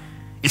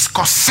 It's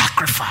called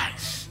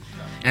sacrifice.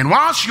 And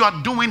whilst you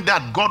are doing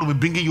that, God will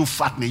bring you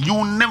fatness. You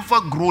will never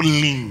grow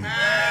lean.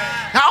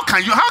 How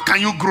can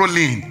you grow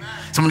lean?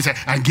 Somebody said,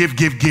 I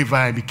gave,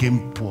 I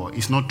became poor.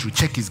 It's not true.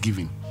 Check his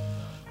giving.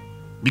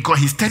 Because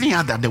he's telling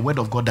us that the word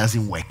of God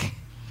doesn't work.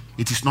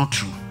 It is not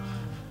true.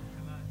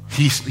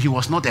 He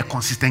was not a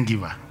consistent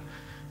giver.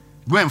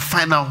 Go and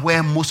find out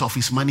where most of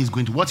his money is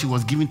going to. What he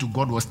was giving to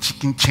God was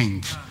chicken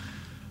change.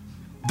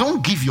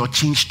 Don't give your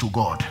change to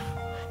God.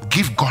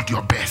 Give God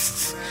your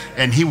best,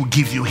 and he will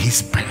give you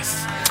his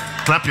best.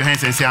 Clap your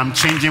hands and say, I'm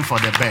changing for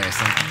the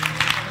best.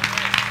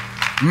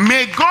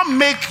 May God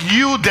make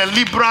you the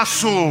liberal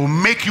soul,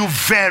 make you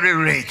very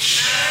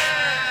rich.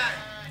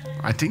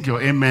 I think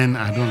your amen,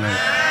 I don't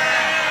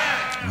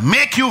like.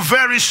 Make you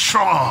very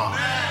strong.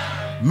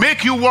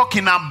 Make you walk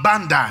in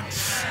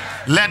abundance.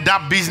 Let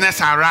that business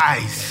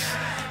arise.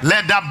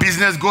 Let that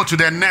business go to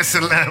the next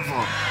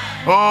level.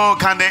 Oh,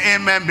 can the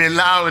amen be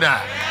louder?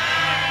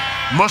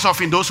 Most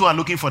often those who are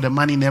looking for the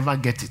money never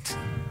get it.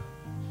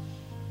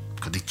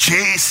 Because they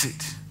chase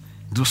it.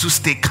 Those who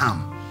stay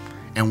calm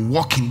and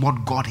walk in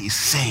what God is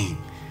saying,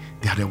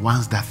 they are the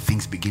ones that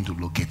things begin to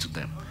locate to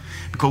them.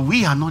 Because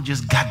we are not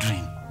just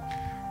gathering.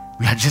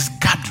 We are just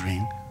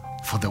gathering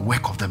for the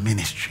work of the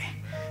ministry.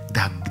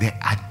 That the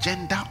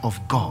agenda of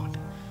God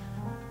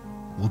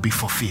will be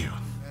fulfilled.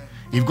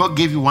 If God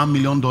gave you $1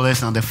 million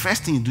now, the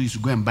first thing you do is to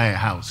go and buy a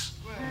house.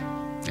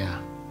 Yeah.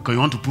 Because you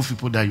want to prove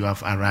people that you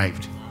have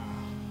arrived.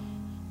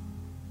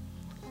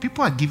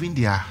 People are giving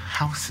their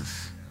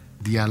houses,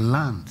 their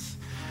lands.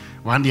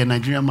 One day a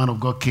Nigerian man of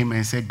God came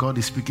and said, God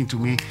is speaking to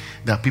me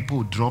that people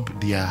will drop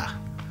their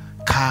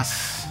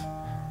cars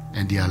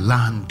and their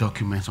land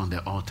documents on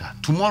the altar.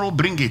 Tomorrow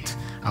bring it.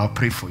 I'll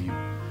pray for you.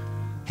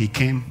 He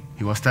came.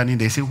 He was standing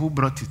there. He said, who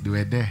brought it? They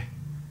were there.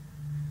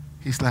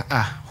 He's like,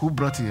 who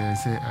brought it? I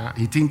said,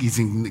 he thinks he's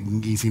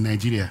in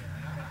Nigeria.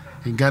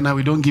 In Ghana,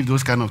 we don't give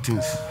those kind of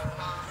things.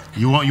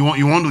 You want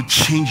to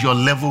change your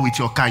level with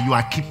your car. You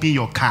are keeping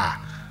your car.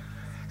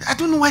 I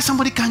don't know why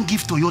somebody can't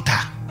give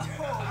Toyota.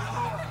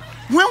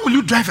 When will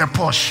you drive a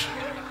Porsche?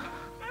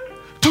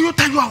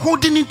 Toyota, you are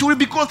holding into it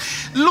because,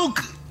 look,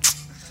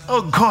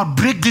 oh God,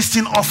 break this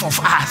thing off of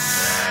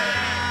us.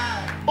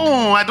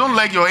 Oh, I don't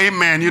like your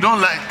amen. You don't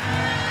like.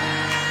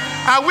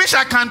 I wish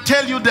I can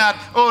tell you that,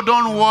 oh,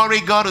 don't worry,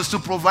 God is to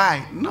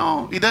provide.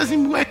 No, it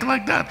doesn't work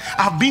like that.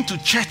 I've been to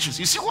churches.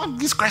 You see what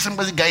these Christ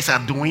Embassy guys are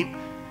doing?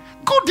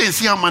 Go there and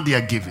see how much they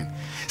are giving.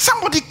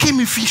 Somebody came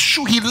with his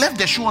shoe. He left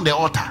the shoe on the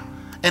altar.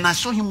 And I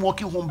saw him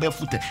walking home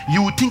barefooted.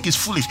 You would think it's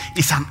foolish.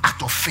 It's an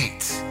act of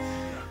faith.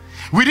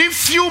 Within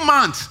few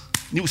months,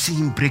 you will see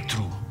him break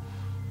through.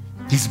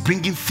 He's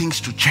bringing things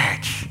to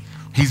church.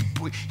 He's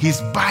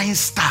buying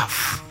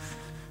stuff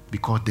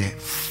because the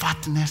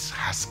fatness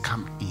has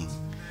come in.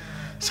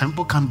 Some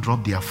people can't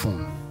drop their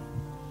phone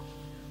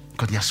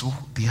because they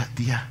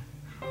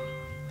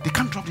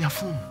can't drop their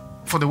phone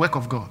for the work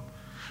of God.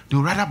 They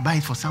would rather buy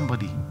it for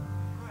somebody.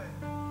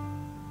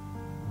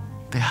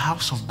 The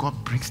house of God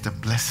brings the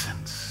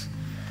blessings.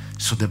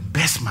 So the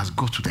best must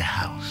go to the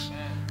house.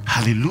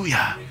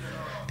 Hallelujah.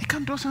 They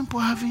can't do some people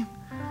having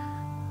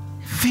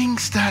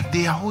things that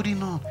they are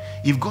holding on.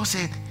 If God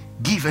said,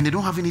 give, and they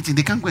don't have anything,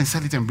 they can't go and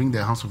sell it and bring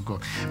the house of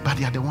God. But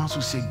they are the ones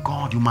who say,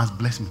 God, you must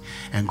bless me.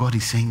 And God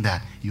is saying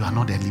that you are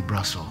not a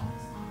liberal soul.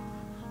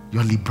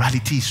 Your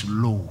liberality is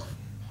low.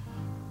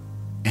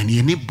 And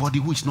anybody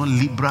who is not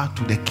liberal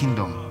to the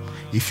kingdom,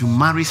 if you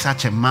marry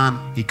such a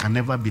man, he can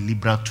never be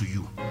liberal to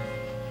you.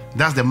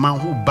 That's the man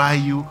who buy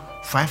you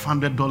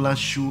 $500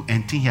 shoe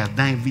and think he has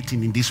done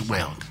everything in this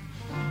world.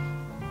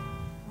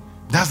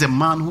 That's the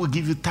man who will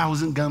give you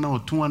 1,000 Ghana or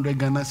 200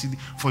 Ghana cedi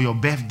for your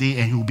birthday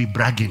and he will be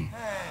bragging.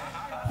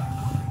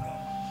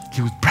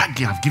 He was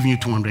bragging, I've given you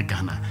 200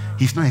 Ghana.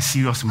 He's not a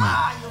serious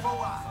man.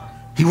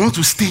 He wants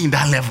to stay in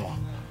that level.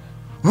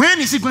 When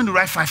is he going to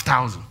write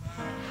 5,000?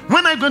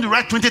 When are you going to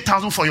write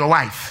 20,000 for your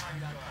wife?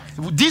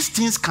 These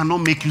things cannot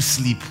make you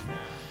sleep.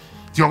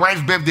 Your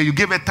wife's birthday, you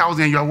gave her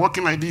 1,000 and you are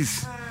walking like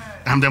this.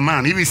 I'm the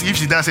man. If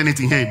she does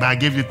anything, hey, but I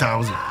gave you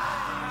 1,000.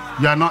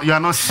 You are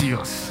not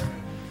serious.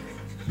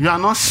 You are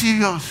not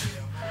serious.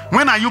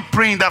 When are you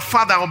praying that,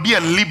 Father, I'll be a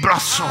liberal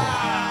soul?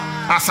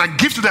 As I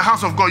give to the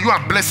house of God, you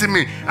are blessing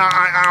me.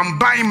 I'm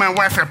buying my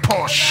wife a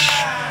Porsche.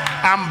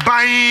 I'm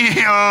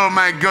buying, oh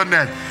my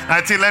goodness.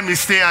 I think let me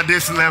stay at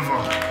this level.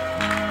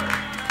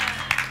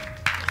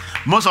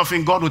 Most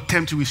often, God will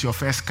tempt you with your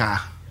first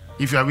car.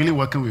 If you are really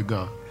working with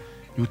God,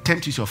 He will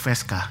tempt you with your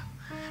first car.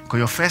 Because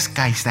your first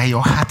car is that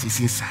your heart is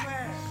inside.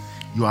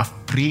 You have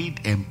prayed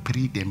and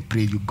prayed and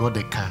prayed. You got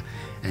the car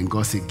and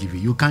God said give it.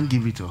 You can't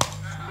give it all.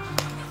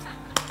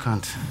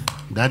 Can't.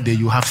 That day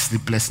you have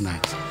sleepless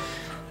nights.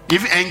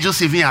 If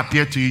angels even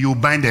appear to you, you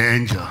bind the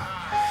angel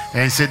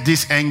and say,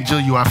 this angel,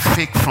 you are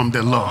fake from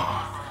the Lord.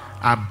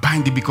 I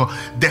bind it because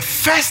the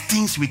first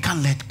things we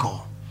can't let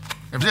go.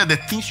 The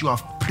things you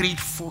have prayed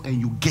for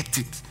and you get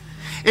it.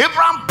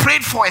 Abraham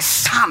prayed for a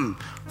son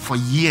for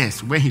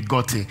years. When he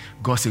got it,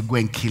 God said, go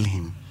and kill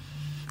him.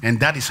 And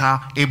that is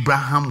how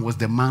Abraham was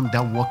the man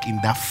that walked in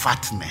that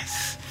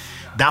fatness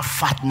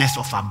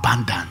of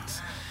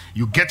abundance.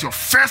 You get your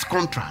first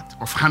contract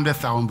of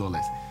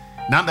 $100,000.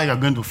 Now that you're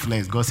going to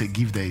flex, God said,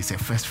 give there. It's a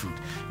first fruit.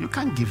 You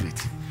can't give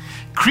it.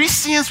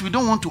 Christians, we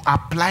don't want to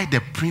apply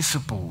the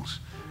principles,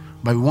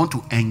 but we want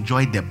to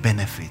enjoy the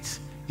benefits.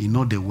 You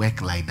know, they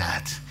work like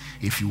that.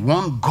 If you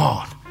want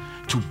God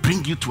to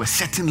bring you to a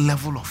certain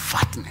level of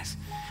fatness,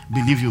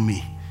 believe you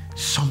me,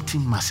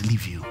 something must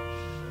leave you.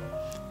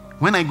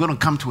 When are you going to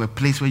come to a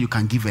place where you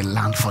can give a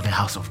land for the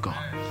house of God?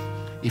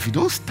 If you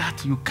don't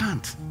start, you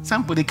can't.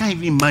 Somebody can't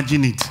even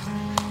imagine it.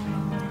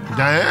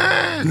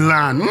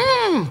 Land.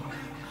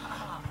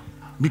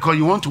 Because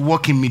you want to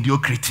walk in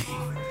mediocrity.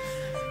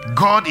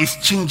 God is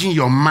changing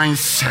your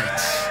mindset.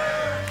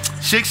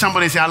 Shake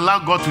somebody and say, allow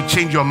God to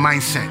change your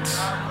mindset.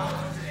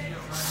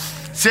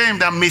 Say him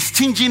that may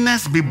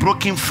stinginess be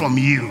broken from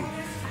you.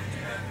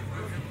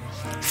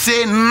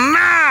 Say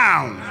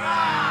now.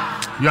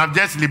 You have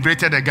just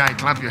liberated a guy.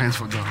 Clap your hands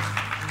for God.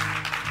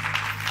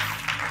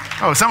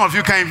 Oh, some of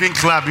you can't even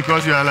clap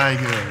because you are like...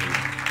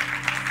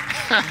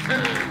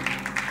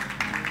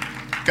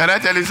 Can I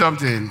tell you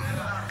something?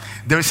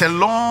 There is a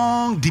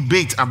long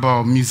debate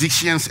about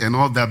musicians and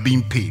all that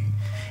being paid.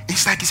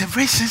 It's like it's a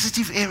very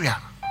sensitive area.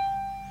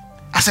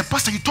 As a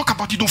pastor, you talk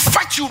about it, they'll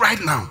fight you right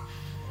now.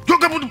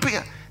 You're able to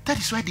pay. That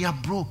is why they are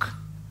broke.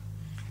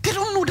 They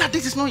don't know that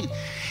this is not it.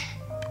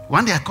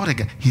 One day I called a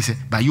guy. He said,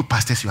 "By you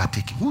pastors, you are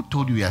taking." Who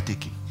told you are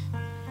taking?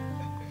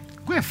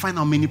 Go and find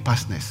how many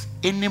pastors.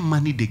 Any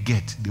money they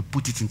get, they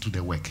put it into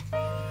the work.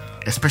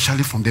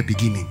 Especially from the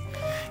beginning.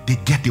 They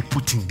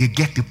put in.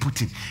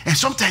 And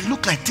sometimes it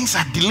looks like things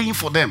are delaying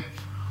for them.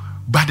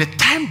 By the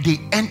time they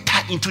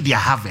enter into their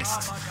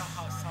harvest,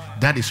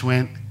 that is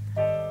when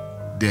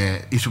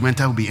the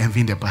instrumental will be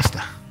envying the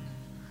pastor.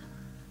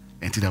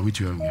 Until that which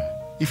you are.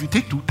 If you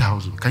take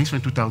 2,000, can you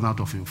spend 2,000 out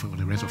of it for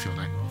the rest of your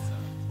life?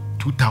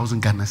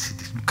 2,000 Ghana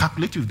cedis.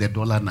 Calculate with the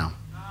dollar now.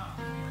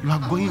 You are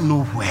going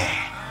nowhere.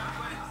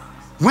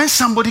 When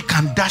somebody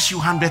can dash you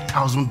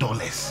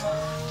 $100,000,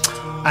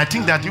 I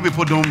think that you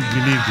people don't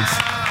believe this.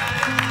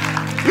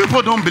 You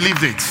people don't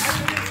believe it.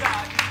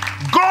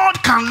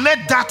 God can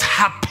let that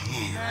happen.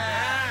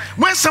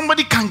 When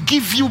somebody can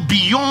give you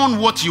beyond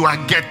what you are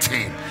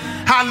getting.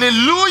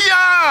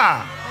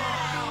 Hallelujah.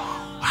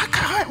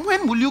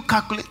 When will you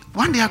calculate?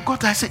 One day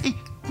I said, hey,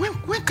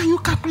 when can you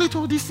calculate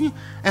all these things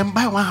and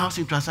buy one house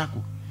in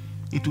Trasacco?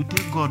 It will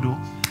take God, though.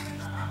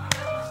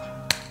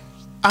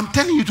 I'm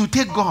telling you, to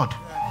take God.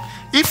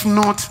 If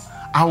not,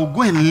 I will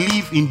go and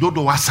live in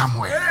Dodowa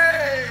somewhere.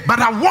 But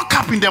I woke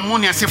up in the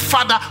morning and say,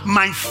 Father,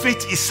 my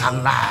faith is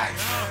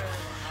alive.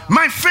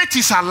 My faith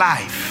is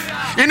alive.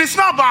 And it's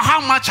not about how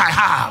much I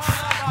have,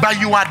 but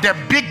you are the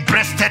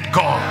big-breasted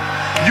God.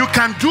 You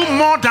can do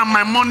more than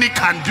my money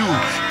can do.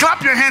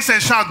 Clap your hands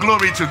and shout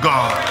glory to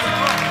God.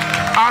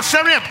 I was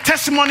sharing a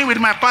testimony with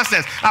my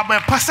pastors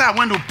about a pastor I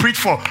went to preach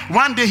for.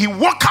 One day he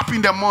woke up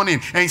in the morning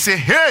and he said,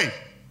 hey,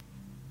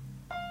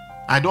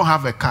 I don't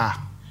have a car.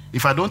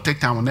 If I don't take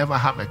time, I will never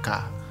have a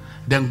car.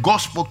 Then God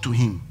spoke to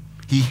him.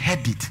 He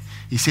heard it.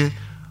 He said,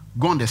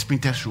 go on the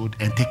Sprinters Road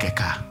and take a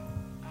car.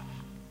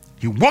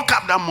 He woke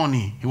up that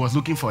morning. He was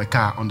looking for a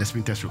car on the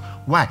Sprinters Road.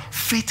 Why?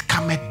 Faith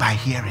cometh by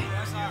hearing.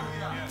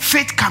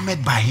 Faith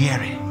cometh by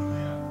hearing.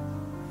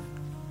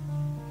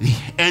 He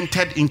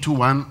entered into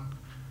one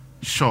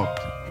shop.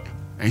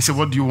 And he said,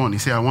 what do you want? He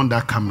said, I want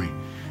that Camry.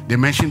 They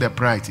mentioned the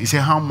price. He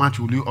said, how much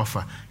will you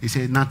offer? He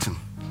said, nothing.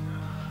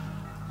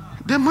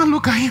 The man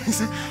looked at him and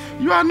said,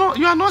 you are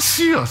not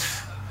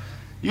serious.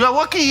 You are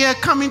working here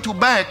coming to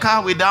buy a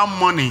car without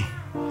money.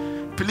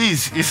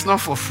 Please, it's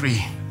not for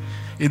free.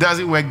 It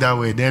doesn't work that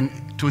way. Then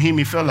to him,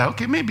 he felt like,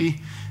 okay,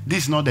 maybe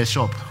this is not the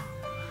shop.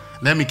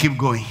 Let me keep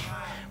going.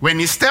 When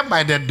he stepped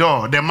by the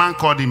door, the man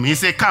called him. He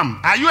said,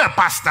 come, are you a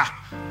pastor?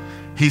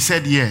 He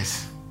said,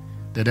 yes.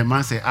 Then the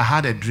man said, I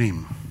had a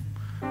dream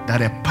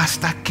that a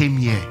pastor came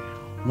here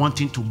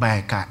wanting to buy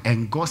a car.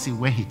 And God said,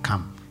 when he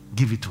come,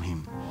 give it to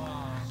him.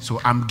 So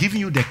I'm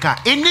giving you the car.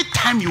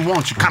 Anytime you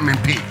want, you come and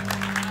pay.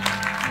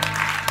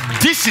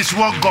 This is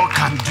what God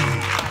can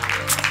do.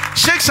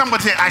 Shake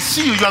somebody, say, I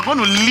see you. You are going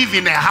to live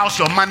in a house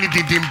your money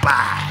didn't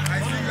buy.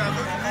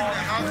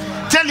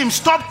 Tell him,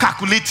 stop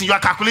calculating. You are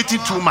calculating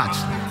too much.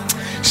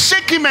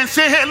 Shake him and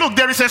say, hey, look,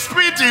 there is a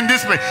spirit in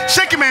this place.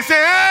 Shake him and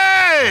say,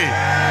 hey.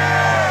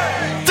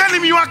 Tell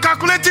him you are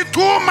calculating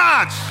too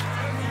much.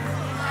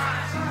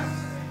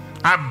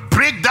 I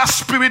break that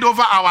spirit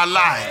over our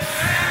life.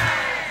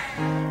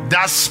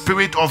 That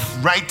spirit of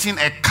writing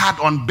a card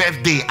on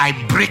birthday, I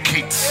break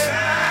it.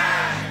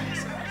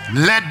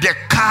 Let the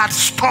card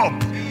stop.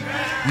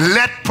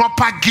 Let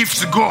proper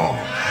gifts go.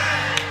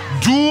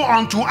 Do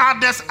unto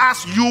others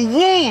as you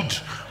would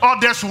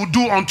others will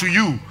do unto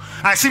you.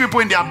 I see people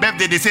in their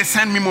birthday, they say,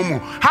 send me Momo.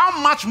 How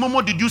much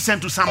Momo did you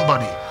send to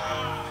somebody?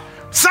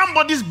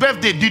 Somebody's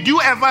birthday, did you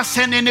ever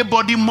send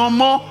anybody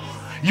Momo?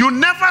 You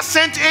never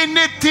sent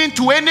anything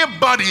to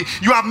anybody.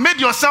 You have made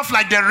yourself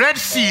like the Red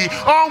Sea.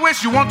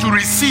 Always you want to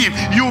receive.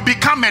 You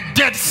become a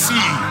Dead Sea.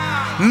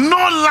 No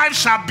life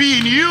shall be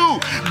in you,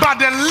 but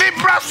the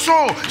liberal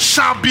soul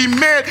shall be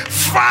made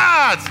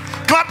fat.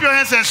 Clap your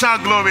hands and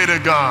shout glory to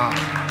God.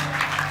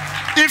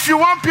 If you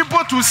want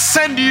people to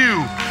send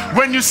you,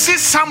 when you see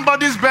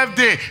somebody's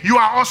birthday, you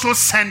are also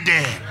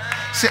sending.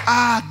 Say,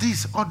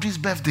 this Audrey's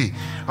birthday.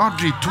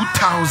 Audrey,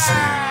 2,000,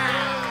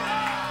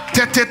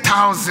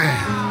 30,000.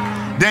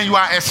 Then you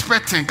are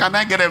expecting. Can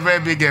I get a very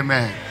big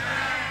amen?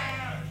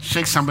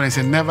 Shake somebody and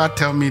say, never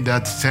tell me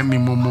that. Send me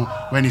Momo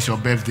when it's your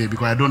birthday,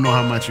 because I don't know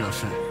how much you have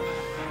sent.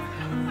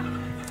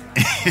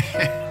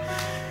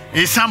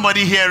 Is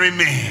somebody hearing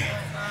me?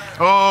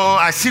 Oh,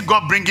 I see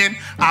God bringing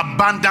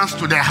abundance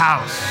to the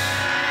house.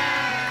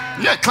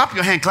 Yeah, clap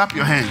your hands. Clap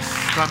your hands.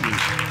 Clap your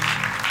hands.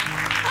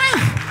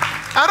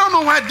 I don't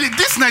know why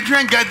this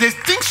Nigerian guy, they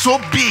think so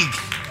big.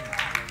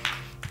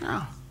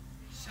 Yeah.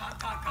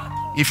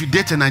 If you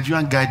date a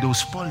Nigerian guy, they'll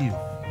spoil you.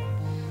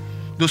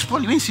 They'll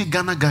spoil you. When you see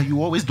Ghana guy,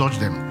 you always dodge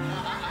them.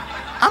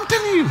 I'm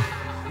telling you.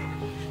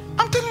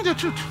 I'm telling you the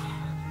truth.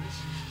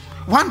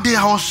 One day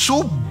I was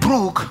so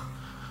broke.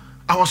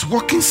 I was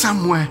walking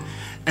somewhere,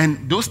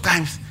 and those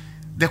times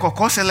the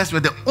cocoa sellers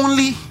were the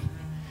only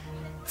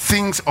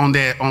things on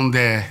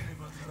the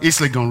East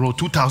Legon Road,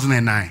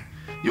 2009.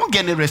 You don't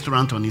get any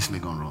restaurant on East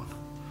Legon Road.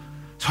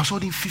 So I was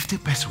holding 50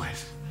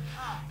 pesos.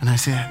 And I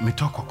said, me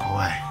talk cocoa.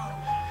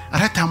 At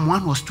that time,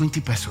 one was 20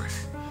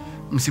 pesos.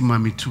 I said,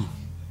 mommy, too.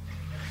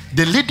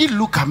 The lady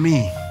look at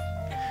me.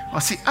 I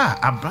say,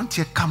 a branch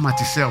here come at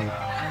sell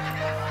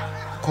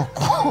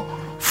cocoa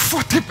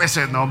 40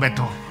 pesos now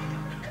better.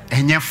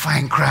 And you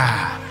fine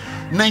cry.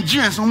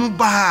 Nigerians no more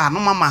no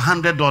mama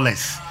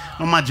 $100.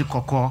 No magic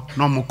cocoa,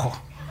 no moko.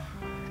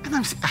 And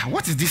I'm saying,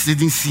 what is this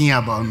lady saying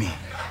about me?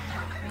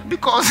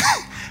 Because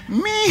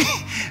me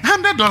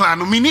 $100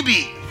 no me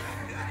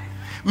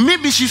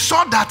maybe she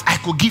saw that I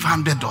could give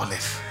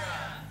 $100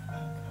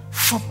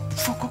 for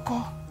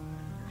cocoa.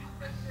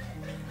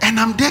 And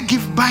I'm there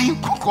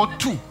buying cocoa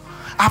too.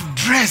 I've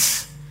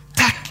dressed,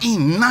 tucked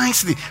in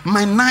nicely,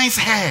 my nice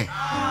hair.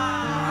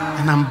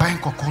 And I'm buying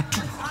cocoa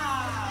too.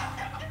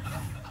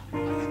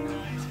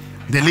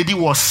 The lady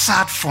was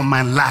sad for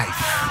my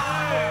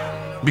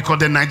life because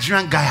the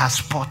Nigerian guy has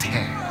spot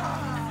hair.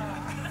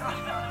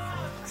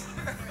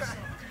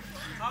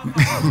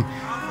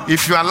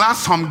 If you allow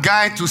some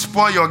guy to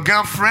spoil your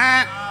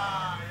girlfriend,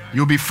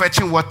 you'll be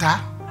fetching water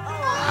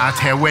at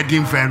her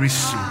wedding very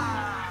soon.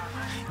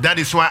 That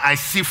is why I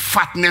see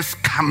fatness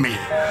coming.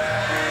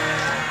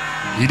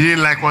 You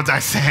didn't like what I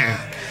said.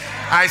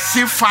 I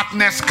see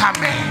fatness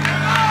coming.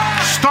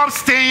 Stop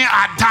staying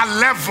at that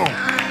level.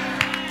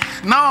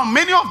 Now,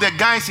 many of the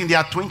guys in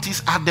their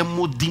 20s are the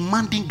most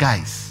demanding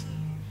guys.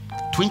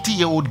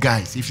 20-year-old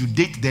guys, if you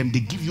date them, they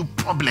give you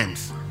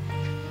problems.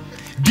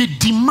 They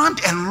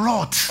demand a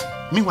lot.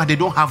 Meanwhile, they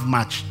don't have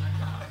much.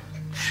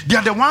 They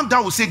are the ones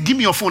that will say, give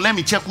me your phone, let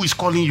me check who is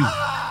calling you.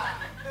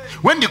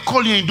 When they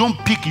call you and you don't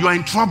pick, you are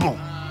in trouble.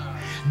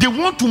 They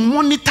want to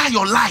monitor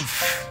your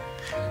life.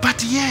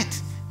 But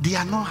yet, they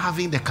are not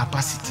having the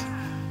capacity.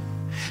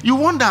 You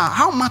wonder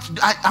how much,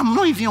 I'm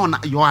not even on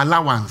your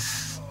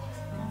allowance.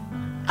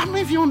 I'm not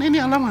even on any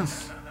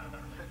allowance.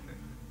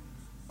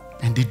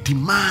 And they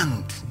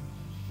demand.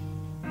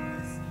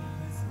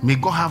 May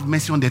God have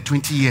mercy on the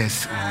 20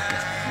 years.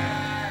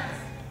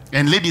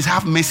 And ladies,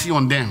 have mercy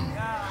on them.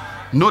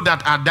 Know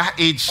that at that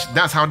age,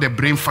 that's how the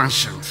brain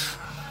functions.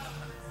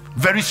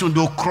 Very soon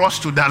they'll cross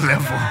to that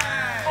level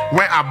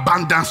where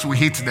abundance will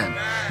hit them.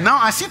 Now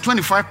I see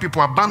 25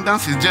 people,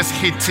 abundance is just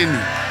hitting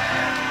me.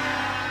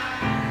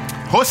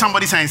 Hold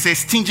somebody's hand and say,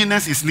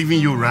 stinginess is leaving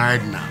you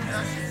right now.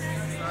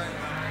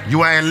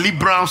 You are a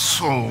liberal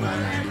soul.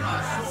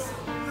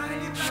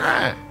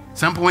 Sure.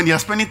 Some people, when they are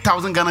spending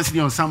 1,000 Ghana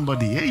cedis on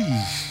somebody,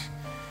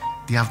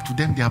 they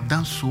have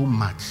done so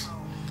much.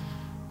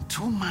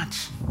 Too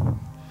much.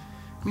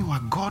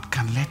 Meanwhile, God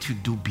can let you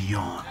do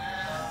beyond.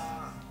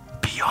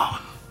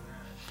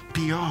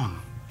 Beyond.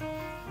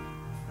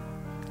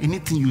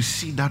 Anything you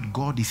see that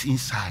God is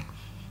inside,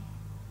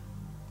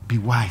 be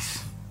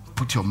wise.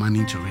 Put your money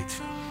into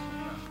it.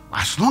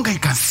 As long as you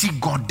can see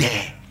God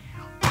there,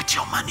 put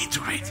your money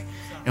into it.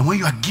 And when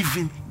you are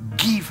giving,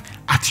 give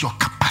at your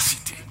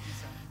capacity.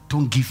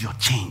 Don't give your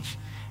change.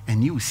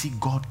 And you will see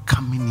God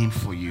coming in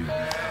for you.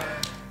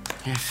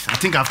 Yes, I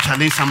think I've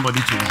challenged somebody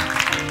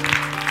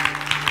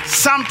tonight.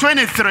 Psalm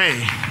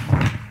 23.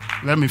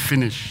 Let me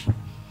finish.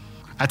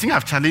 I think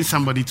I've challenged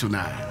somebody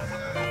tonight.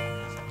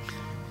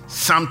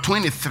 Psalm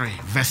 23,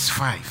 verse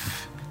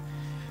 5.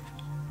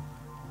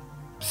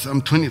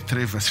 Psalm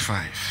 23, verse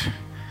 5.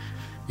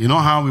 You know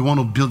how we want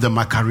to build the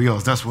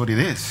Macarios? That's what it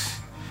is.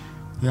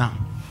 Yeah.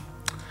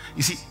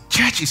 You see,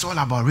 church is all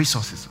about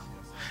resources.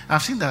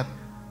 I've seen that.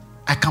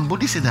 I can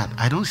boldly say that.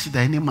 I don't see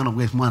that any man of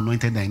God is more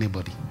anointed than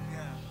anybody.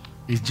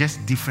 It's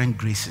just different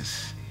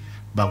graces.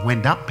 But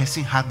when that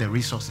person had the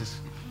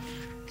resources,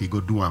 he go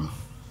do them.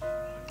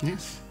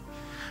 Yes.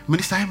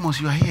 Minister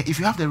Amos, you are here. If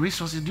you have the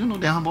resources, do you know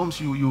the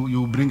albums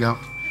you bring out?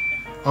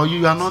 Or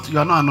you are not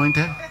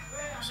anointed?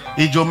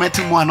 Is Joe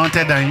Metty more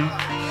anointed than you?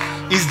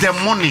 It's the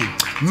money.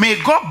 May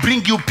God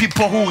bring you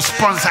people who will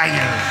sponsor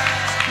you.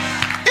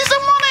 It's the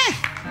money.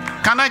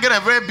 Can I get a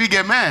very big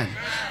amen?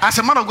 As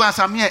a man of God, as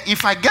I'm here,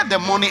 if I get the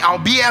money, I'll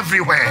be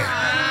everywhere.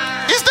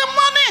 It's the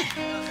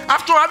money.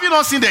 After all, have you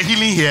not seen the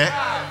healing here?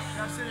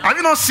 Have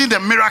you not seen the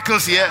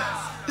miracles here?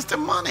 It's the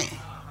money.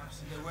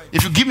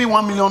 If you give me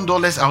 $1 million,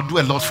 I'll do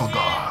a lot for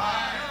God.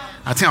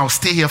 I think I'll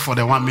stay here for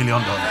the $1 million.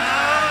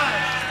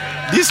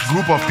 This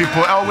group of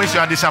people, always you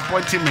are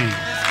disappointing me.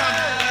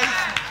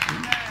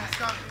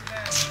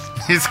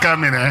 It's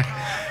coming, eh?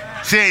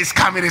 Say it's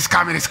coming, it's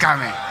coming, it's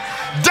coming.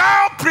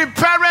 Thou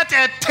preparest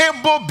a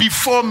table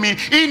before me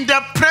in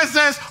the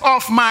presence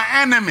of my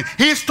enemy.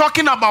 He's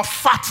talking about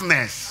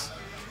fatness.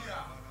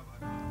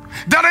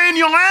 That are in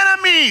your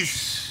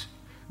enemies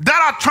that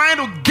are trying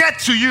to get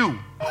to you.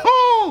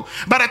 Ooh,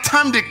 by the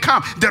time they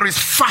come, there is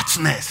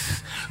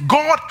fatness.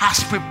 God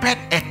has prepared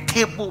a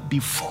table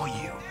before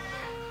you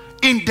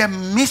in the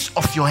midst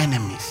of your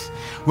enemies.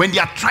 When they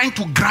are trying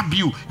to grab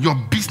you, your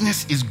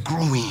business is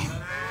growing.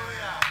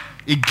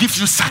 It gives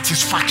you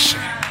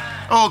satisfaction.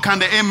 Oh, can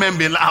the amen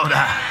be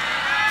louder?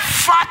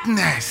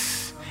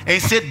 Fatness. And he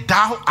said,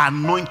 thou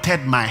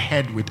anointed my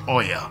head with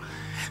oil.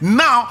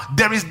 Now,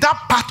 there is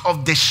that part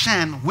of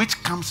Deshen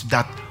which comes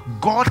that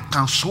God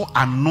can so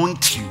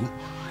anoint you,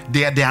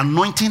 the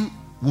anointing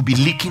will be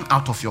leaking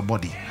out of your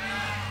body.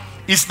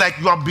 It's like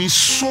you are being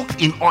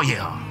soaked in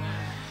oil.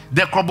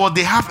 The Krobo,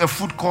 they have a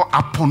food called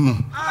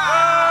aponu.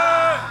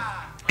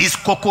 It's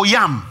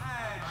cocoyam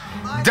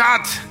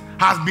that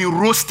has been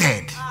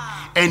roasted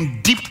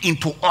and dipped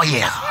into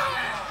oil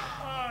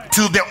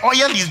till the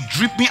oil is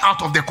dripping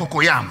out of the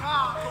cocoyam.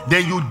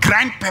 Then you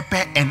grind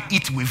pepper and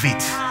eat with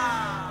it.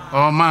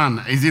 Oh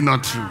man, is it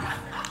not true?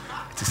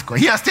 It is cool.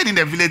 He has stayed in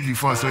the village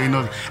before, so he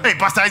knows. Hey,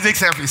 Pastor Isaac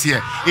Self is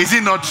here. Is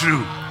it not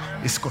true?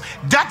 It's cool.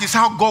 That is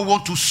how God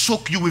wants to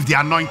soak you with the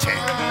anointing.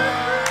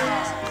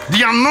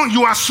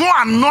 You are so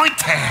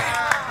anointed.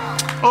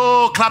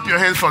 Oh, clap your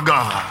hands for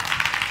God.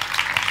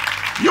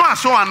 You are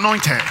so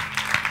anointed.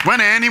 When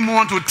the enemy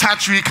wants to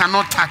touch you, he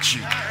cannot touch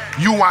you.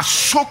 You are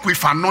soaked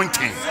with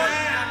anointing.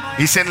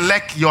 He said,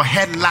 let your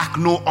head lack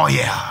no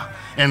oil,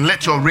 and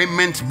let your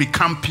raiment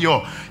become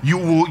pure.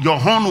 Your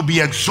horn will be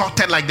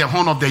exalted like the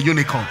horn of the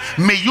unicorn.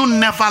 May you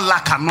never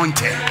lack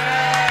anointing.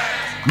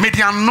 May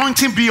the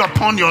anointing be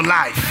upon your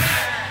life.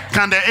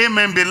 Can the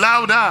amen be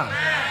louder?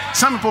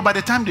 Some people, by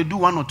the time they do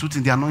one or two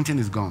things, the anointing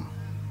is gone.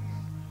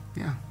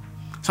 Yeah.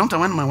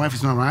 Sometimes when my wife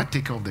is not around, I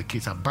take care of the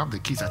kids, I bath the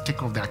kids, I take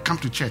care of them, I come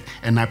to church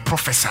and I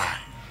prophesy.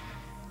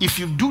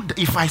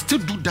 If I still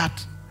do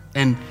that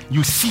and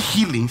you see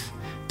healings,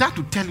 that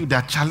will tell you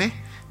that, Charlie,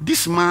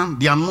 this man,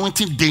 the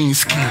anointing day in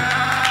skin.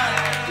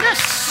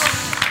 Yes.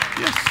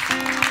 Yes.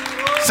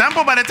 Some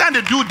people, by the time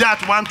they do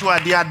that one, two,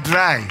 they are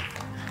dry.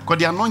 Because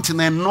the anointing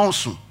is no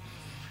so.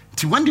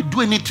 When they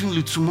do anything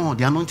little more,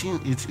 the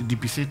anointing is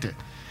depreciated.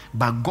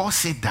 But God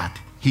said that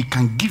He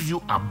can give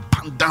you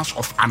abundance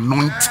of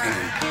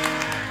anointing.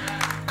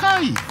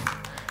 Okay.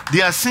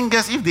 There are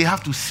singers, if they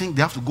have to sing,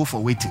 they have to go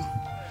for waiting.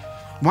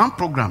 One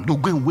program, they'll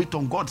go and wait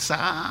on God. Say,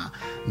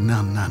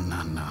 no.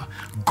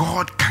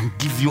 God can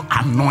give you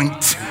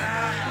anointing.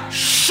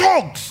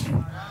 Soaked.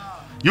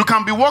 You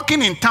can be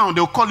walking in town,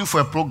 they'll call you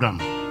for a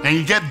program, and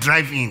you just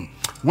drive in.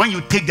 When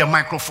you take the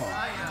microphone,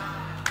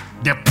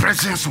 the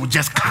presence will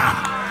just come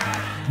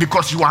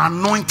because you are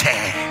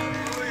anointed.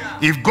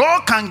 If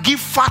God can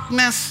give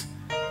fatness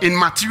in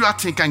material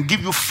thing, can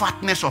give you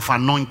fatness of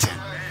anointing.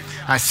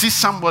 I see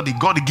somebody,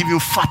 God will give you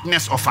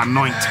fatness of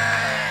anointing.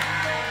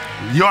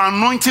 Your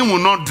anointing will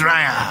not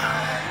dry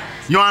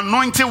up. Your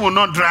anointing will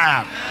not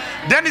dry up.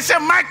 Then he said,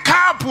 my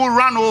cup will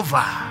run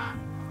over.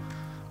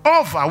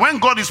 Over. When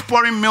God is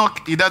pouring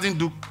milk, he doesn't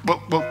do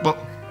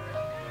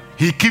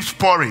He keeps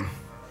pouring.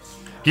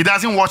 He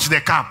doesn't watch the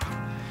cup.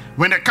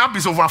 When the cup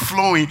is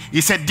overflowing, he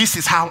said, this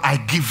is how I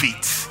give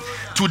it,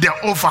 to the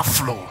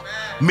overflow.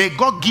 May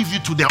God give you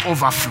to the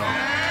overflow.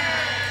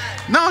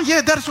 Now,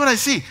 yeah, that's what I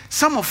see.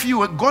 Some of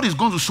you, God is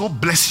going to so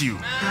bless you.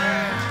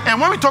 And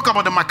when we talk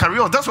about the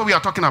Macarios, that's what we are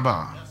talking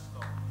about.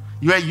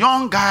 You're a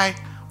young guy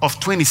of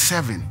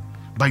 27,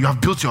 but you have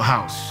built your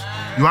house.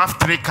 You have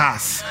 3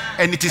 cars.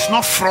 And it is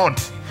not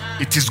fraud.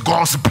 It is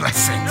God's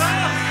blessings.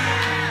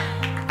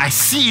 I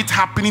see it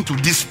happening to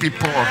these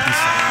people of this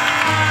side.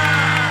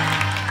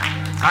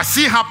 I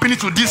see it happening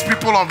to these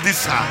people of this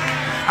side.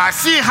 I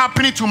see it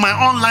happening to my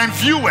online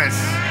viewers.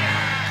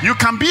 You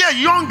can be a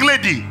young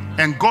lady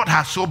and God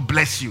has so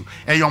blessed you.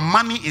 And your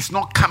money is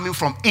not coming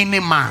from any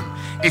man.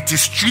 It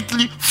is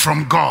strictly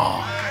from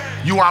God.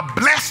 You are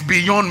blessed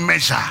beyond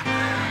measure.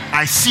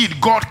 I see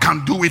it. God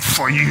can do it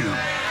for you.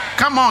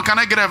 Come on, can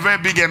I get a very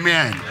big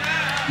amen?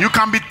 You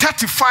can be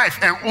 35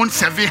 and own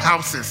 7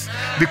 houses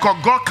because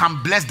God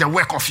can bless the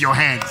work of your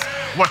hands.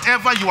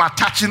 Whatever you are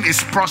touching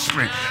is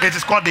prospering. It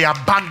is called the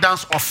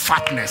abundance of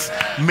fatness.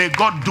 May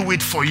God do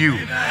it for you.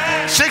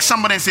 Shake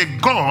somebody and say,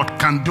 God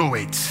can do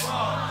it.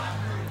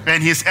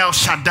 And He's El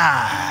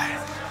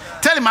Shaddai.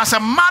 Tell him, as a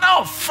matter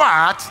of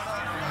fact,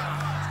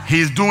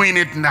 He's doing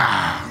it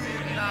now.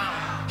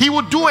 He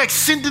will do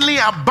exceedingly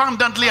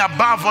abundantly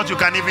above what you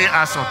can even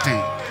ask or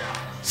think.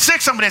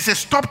 Shake somebody and say,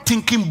 stop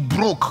thinking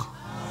broke.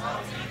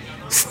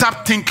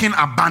 Stop thinking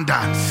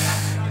abundance.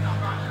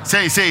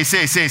 Say.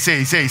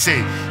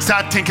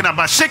 Start thinking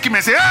about. Shake him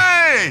and say,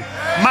 hey,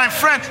 my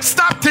friend,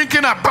 stop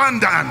thinking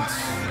abundance.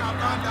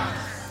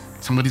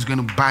 Somebody's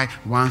going to buy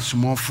one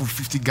small food,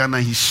 50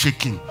 Ghana, he's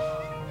shaking.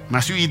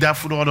 Must you eat that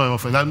food all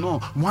of it?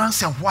 No.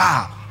 Once a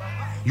while,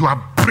 you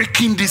are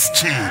breaking this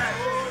chain.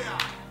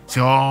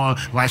 Say, oh,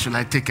 why should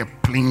I take a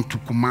plane to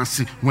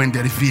Kumasi when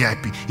there is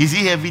VIP? Is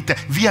it every time?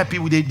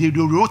 VIP, they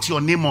wrote your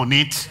name on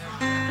it.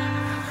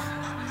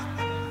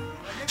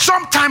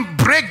 Sometimes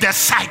break the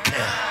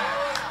cycle.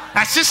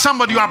 I see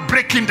somebody, you are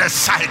breaking the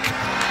cycle.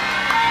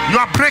 You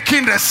are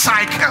breaking the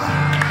cycle.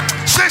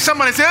 Say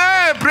somebody, say,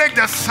 hey, break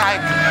the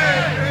cycle.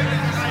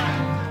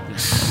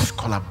 It's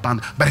called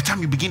abundance. By the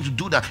time you begin to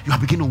do that, you are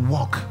beginning to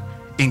walk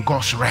in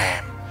God's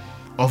realm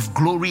of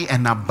glory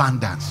and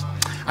abundance.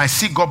 I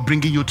see God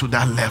bringing you to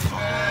that level.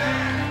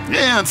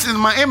 Yeah,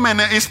 my amen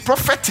is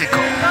prophetic.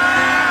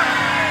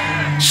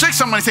 Shake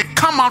somebody, say,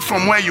 come out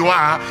from where you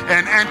are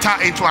and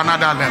enter into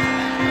another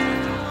level.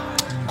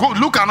 Go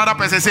look at another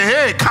person, say,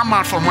 hey, come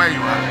out from where you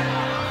are.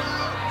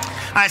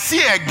 I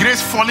see a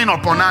grace falling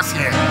upon us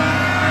here.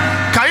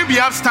 Can you be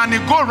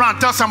upstanding? Go around,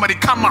 tell somebody,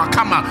 come out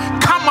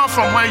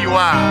from where you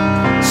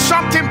are.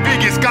 Something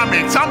big is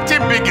coming.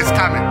 Something big is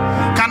coming.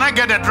 Can I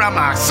get a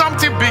drama?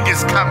 Something big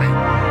is coming.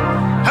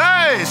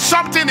 Hey,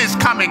 something is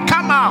coming.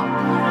 Come out.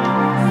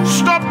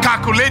 Stop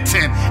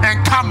calculating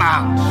and come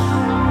out.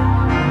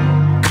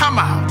 Come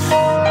out.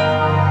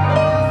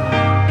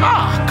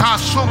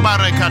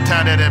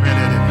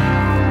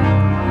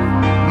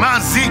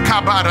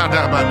 Mazika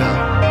baradabada.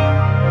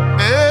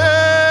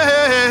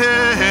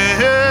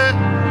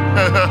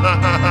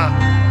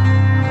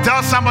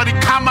 Tell somebody,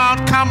 come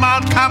out. Come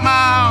out.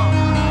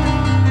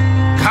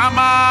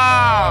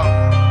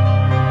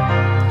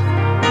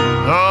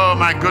 Oh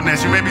my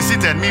goodness, you may be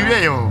seated.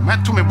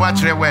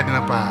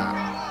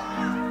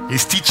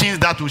 It's teachings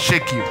that will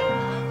shake you.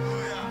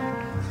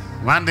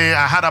 One day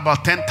I had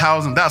about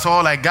 10,000. That's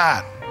all I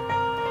got.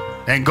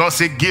 And God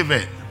said, give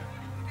it.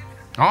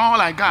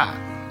 All I got.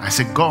 I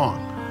said, God,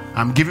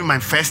 I'm giving my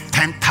first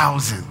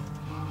 10,000.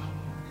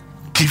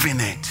 Giving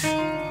it.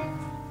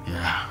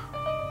 Yeah.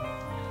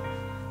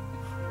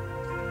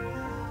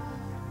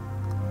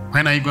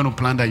 When are you going to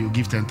plan that you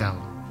give 10,000?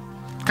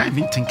 Can't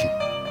even think it.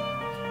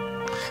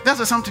 That's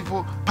why some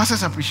people,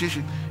 pastor's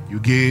appreciation, you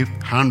gave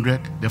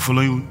 100, the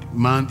following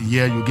month,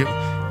 year, you gave.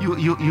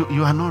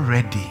 You are not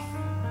ready.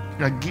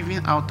 You are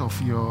giving out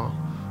of your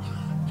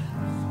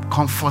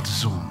comfort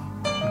zone.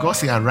 God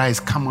say, arise,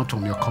 come out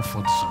from your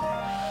comfort zone.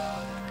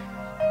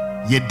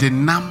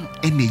 Yedenam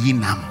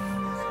eneyinam.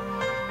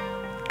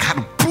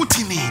 Can put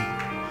him in,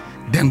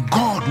 then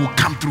God will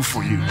come through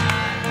for you.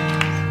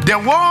 The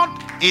world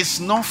is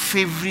not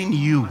favoring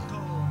you.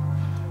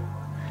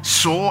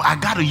 So I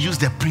got to use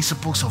the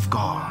principles of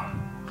God.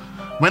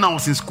 When I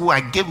was in school,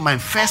 I gave my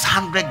first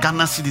 100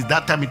 Ghana cedis.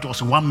 That time it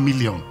was 1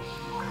 million.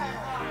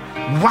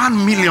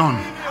 1 million.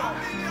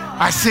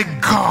 I said,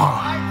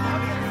 God.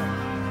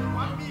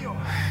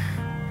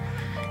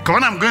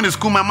 When I'm going to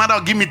school, my mother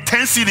will give me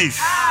 10 cedis.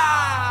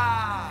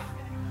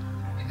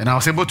 And I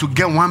was able to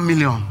get 1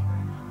 million.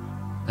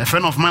 A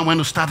friend of mine went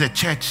to start a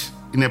church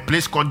in a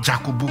place called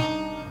Jakubu.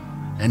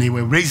 And they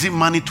were raising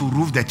money to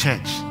roof the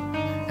church.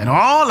 And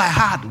all I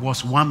had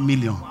was 1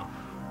 million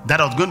that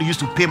I was going to use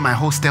to pay my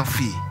hostel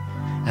fee.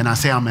 And I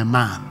say, I'm a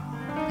man.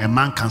 A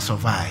man can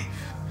survive.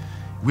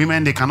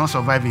 Women, they cannot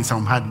survive in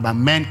some hard, but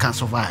men can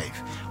survive.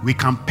 We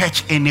can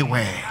perch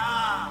anywhere.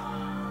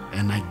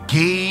 And I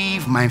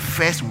gave my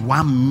first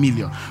 1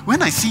 million.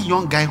 When I see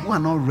young guys who are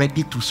not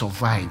ready to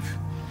survive,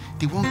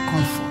 they want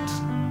comfort.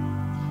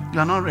 You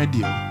are not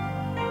ready.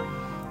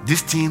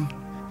 This thing,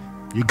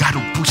 you got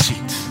to push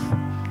it.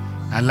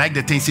 I like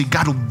the thing, you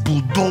got to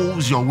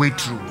bulldoze your way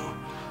through.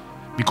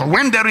 Because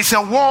when there is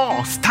a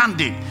wall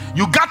standing,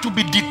 you got to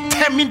be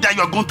determined that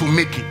you are going to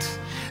make it.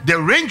 The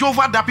Range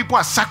Rover that people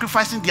are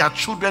sacrificing their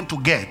children to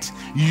get,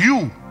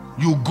 you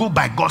go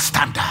by God's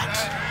standard.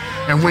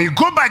 And when you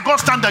go by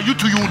God's standard, you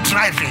too, you will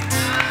drive it.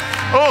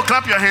 Oh,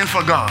 clap your hands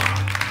for God.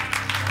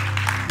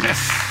 Yes.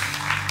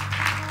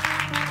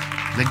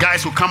 The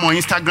guys who come on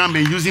Instagram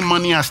and using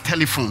money as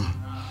telephone.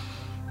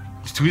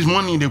 To his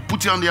money, they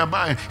put it on their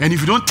bag. And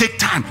if you don't take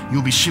time,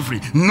 you'll be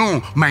shivering.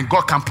 No, my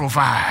God can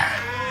provide.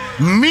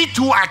 Me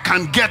too, I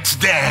can get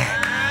there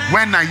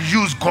when I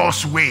use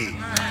God's way.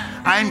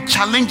 I'm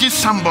challenging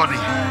somebody.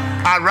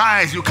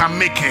 Arise, you can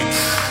make it.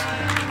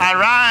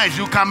 Arise,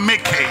 you can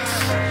make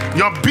it.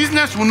 Your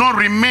business will not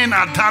remain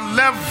at that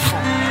level.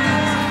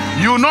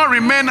 You will not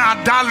remain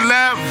at that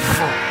level.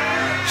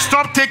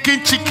 Stop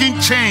taking chicken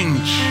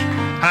change.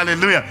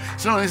 Hallelujah.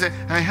 Somebody say,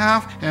 I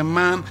have a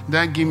man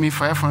that give me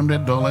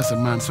 $500 a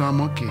month, so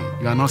I'm okay.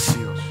 You are not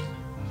serious.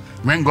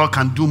 When God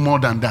can do more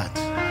than that,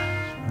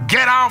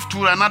 get off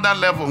to another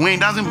level. When he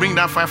doesn't bring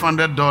that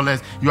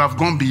 $500, you have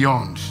gone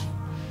beyond.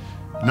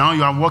 Now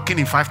you are working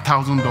in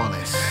 $5,000.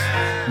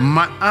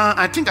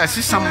 I think I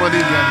see somebody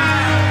there.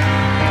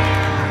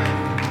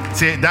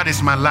 Say, that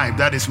is my life.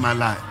 That is my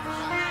life.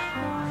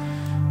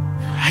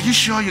 Are you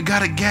sure you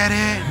got to get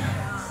it?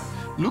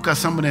 Look at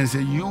somebody and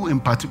say, you in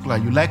particular,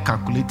 you like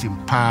calculating.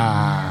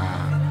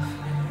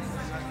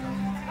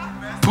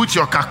 Put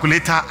your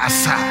calculator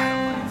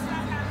aside.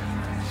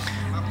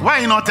 Why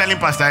are you not telling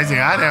Pastor Isaac?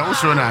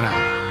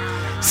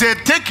 Say,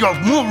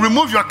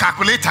 remove your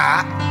calculator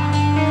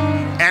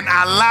and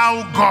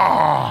allow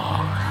God.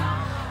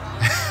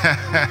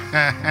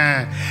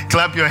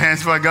 Clap your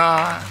hands for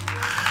God.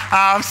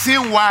 I've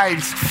seen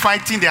wives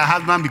fighting their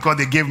husband because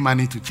they gave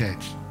money to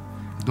church.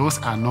 Those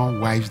are not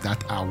wives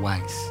that are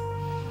wise.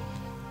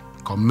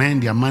 Because men,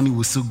 their money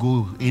will still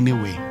go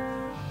anyway.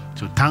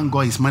 So thank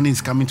God his money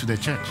is coming to the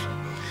church.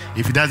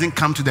 If it doesn't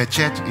come to the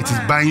church, it is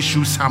buying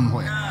shoes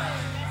somewhere.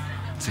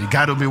 So you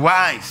got to be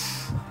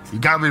wise. You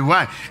got to be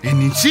wise.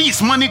 And you see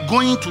his money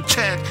going to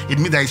church, it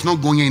means that it's not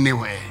going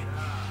anywhere.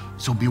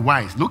 So be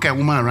wise. Look at a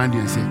woman around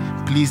you and say,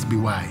 please be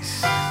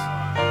wise.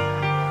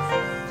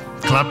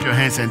 Clap your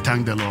hands and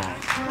thank the Lord.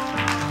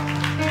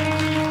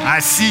 I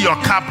see your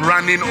cup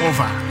running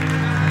over.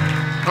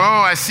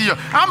 Oh, I see you.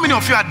 How many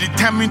of you are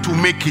determined to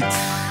make it?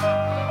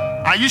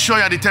 Are you sure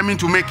you are determined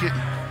to make it?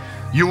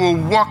 You will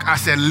walk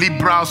as a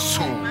liberal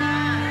soul.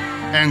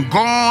 And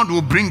God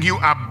will bring you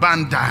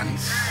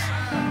abundance.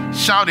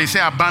 Shout, they say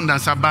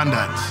abundance,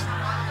 abundance.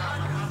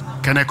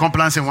 Can I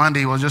complain and say one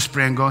day he was just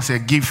praying, God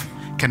said, give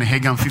Kenneth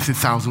Hagin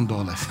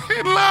 $50,000.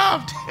 He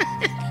laughed.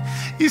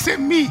 He said,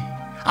 me?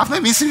 I've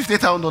never seen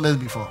 $50,000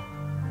 before.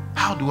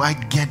 How do I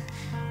get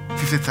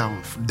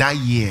 $50,000? That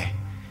year,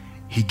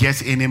 he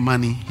gets any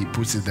money, he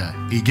puts it there.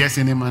 He gets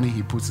any money,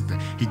 he puts it there.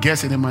 He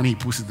gets any money, he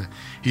puts it there.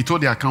 He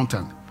told the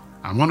accountant,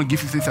 I want to give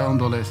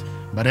 $50,000,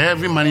 but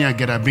every money I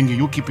get, I bring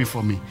you keep it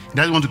for me. He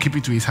doesn't want to keep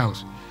it to his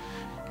house.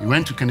 He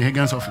went to Kenneth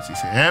Hagin's office. He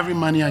said, every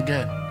money I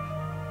get,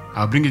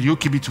 I'll bring it, you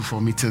keep it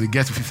for me till it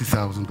gets to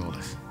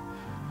 $50,000.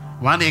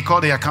 One day he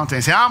called the accountant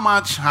and said, how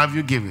much have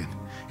you given?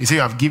 He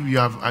said, you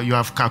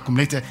have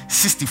calculated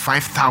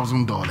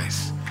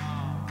 $65,000.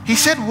 He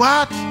said,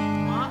 what?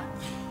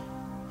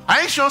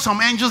 Are you sure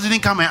some angels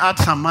didn't come and add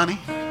some money?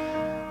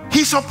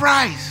 He's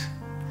surprised.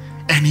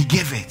 And he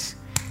gave it.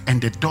 And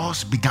the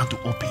doors began to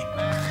open.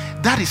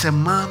 That is a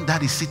man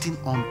that is sitting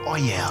on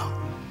oil.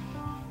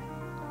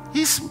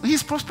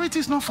 His prosperity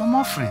is not from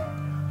offering.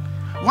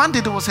 One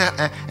day there was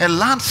a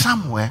land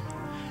somewhere,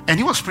 and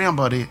he was praying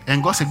about it,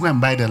 and God said, go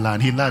and buy the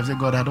land. He laughed. He said,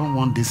 God, I don't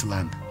want this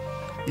land.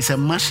 It's a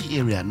marshy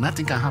area.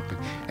 Nothing can happen.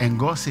 And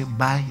God said,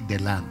 buy the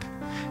land.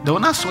 The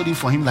owner sold it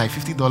for him like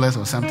 $50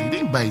 or something. He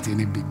didn't buy it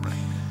any big price.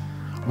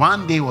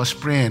 One day he was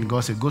praying,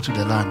 God said, go to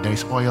the land. There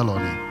is oil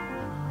on it.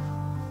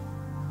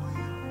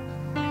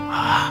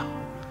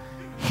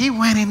 He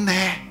went in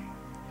there,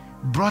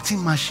 brought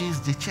in machines,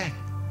 they checked.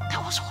 There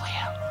was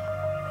oil.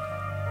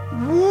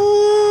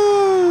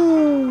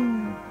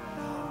 Woo!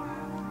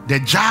 The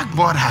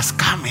jackpot has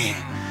come in.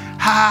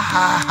 Ha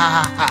ha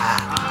ha ha.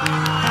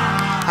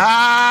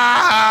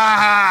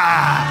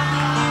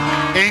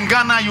 Ha. In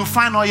Ghana, you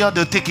find oil,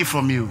 they'll take it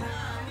from you.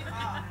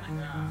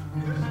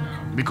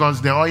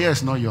 Because the oil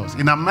is not yours.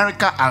 In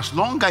America, as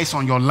long as it's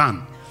on your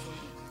land,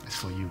 it's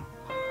for you.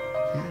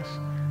 Yes.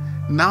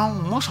 Now,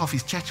 most of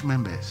his church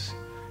members,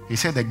 he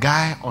said the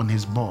guy on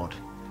his board,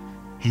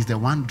 he's the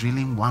one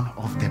drilling one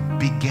of the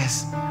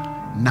biggest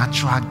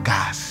natural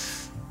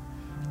gas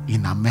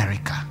in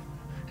America.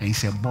 And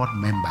he's a board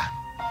member.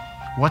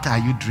 What are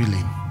you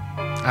drilling?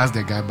 Ask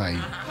the guy by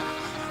you.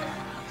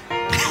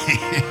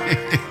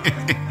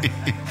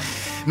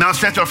 Now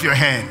stretch off your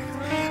hand.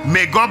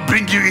 May God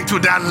bring you into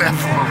that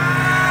level.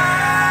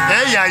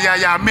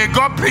 Yeah. May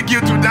God bring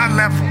you to that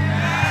level.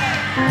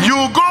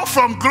 You go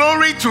from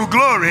glory to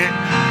glory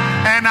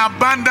and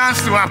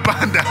abundance to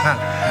abundance.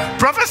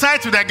 Prophesy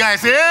to the guy.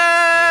 Say,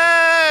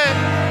 hey,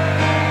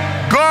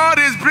 God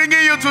is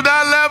bringing you to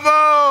that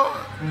level.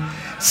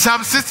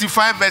 Psalm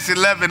 65 verse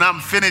 11. I'm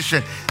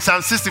finishing.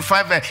 Psalm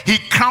 65 verse. He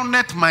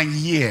counted my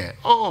year.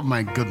 Oh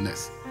my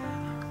goodness.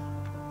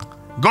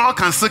 God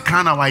can still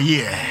count our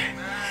year.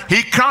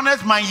 He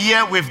counted my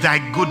year with thy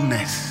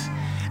goodness,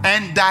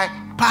 and thy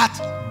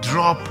path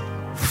drop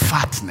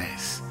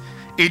fatness.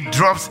 It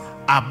drops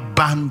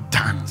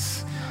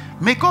abundance.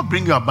 May God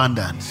bring you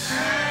abundance.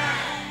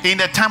 In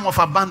the time of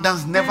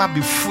abundance, never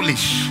be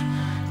foolish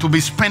to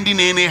be spending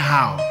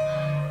anyhow.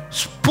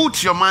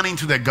 Put your money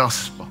into the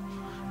gospel.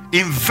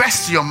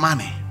 Invest your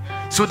money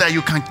so that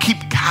you can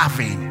keep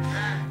having,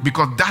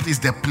 because that is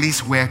the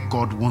place where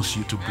God wants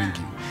you to bring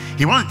you.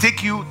 He wants to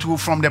take you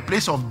from the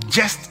place of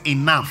just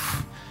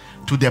enough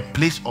to the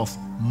place of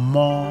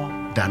more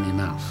than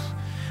enough.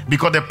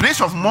 Because the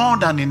place of more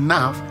than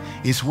enough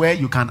is where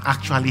you can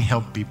actually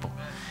help people.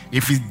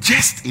 If it's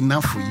just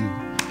enough for you,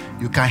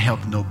 you can't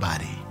help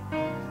nobody.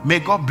 May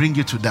God bring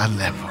you to that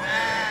level.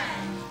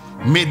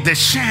 May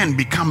Deshen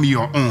become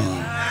your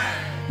own.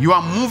 You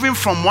are moving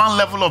from one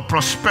level of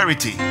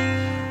prosperity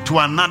to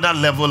another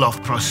level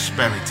of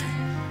prosperity.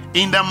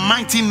 In the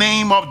mighty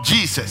name of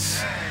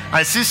Jesus.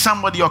 I see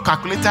somebody, your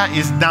calculator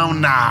is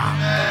down now.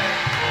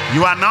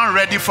 You are now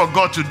ready for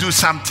God to do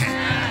something.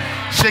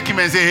 Shake him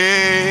and say,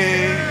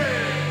 hey.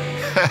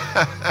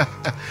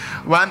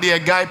 One day a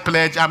guy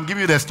pledged, I'm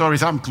giving you the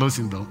stories, I'm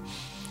closing though.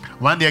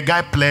 One day a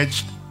guy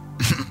pledged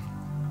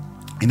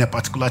in a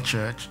particular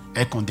church,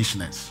 air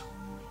conditioners.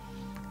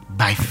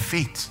 By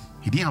faith,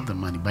 he didn't have the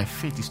money. By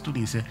faith, he stood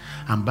and said,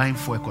 I'm buying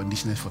 4 air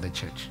conditioners for the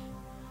church.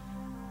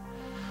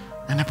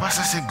 And the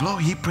pastor said,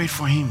 glory, he prayed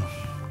for him.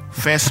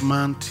 First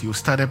month, he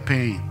started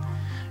paying.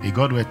 He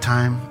got to a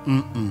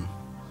time,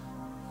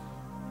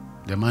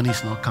 the money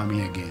is not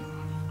coming again.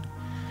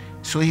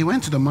 So he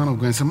went to the man of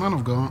God and said, man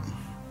of God,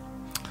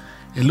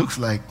 it looks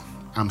like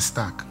I'm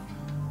stuck.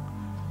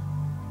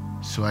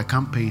 So I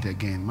can't pay it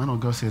again. Man of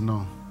God said,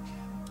 no.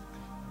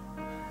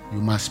 You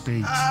must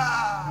pay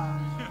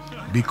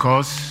it.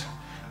 Because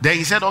then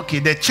he said, okay,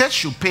 the church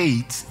should pay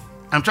it.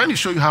 I'm trying to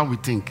show you how we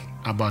think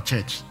about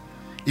church.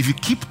 If you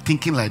keep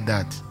thinking like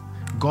that,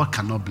 God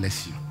cannot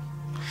bless you.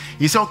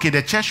 He said, okay,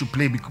 the church should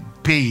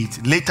pay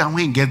it. Later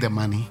when he gets the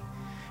money,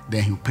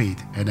 then he'll pay it.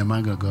 And the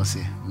man of God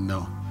said,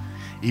 no.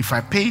 If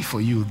I pay it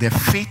for you, the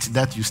faith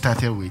that you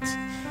started with,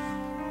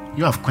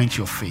 you have quenched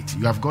your faith.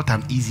 You have got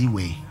an easy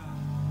way.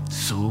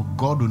 So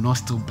God will not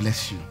still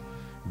bless you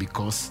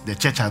because the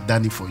church has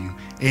done it for you.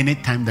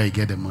 Anytime that you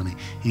get the money,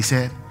 he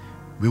said,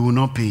 we will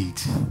not pay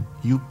it.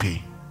 You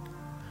pay.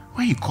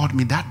 When he called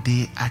me that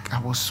day,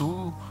 I was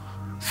so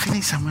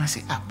feeling somewhere. I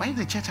said, why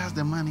the church has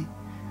the money?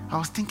 I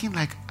was thinking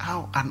like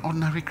how an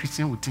ordinary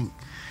Christian would think.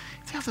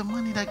 They have the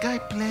money, that guy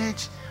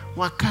pledged,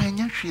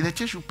 the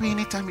church will pay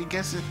anytime he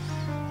gets it.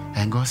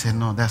 And God said,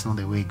 no, that's not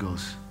the way it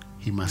goes.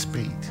 He must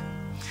pay it.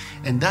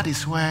 And that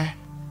is where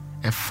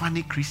a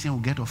funny Christian will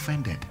get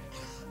offended.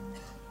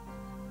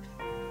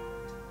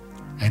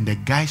 And the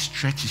guy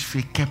stretched his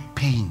face, kept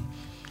paying.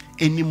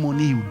 Any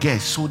money he would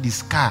get, sold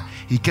his car,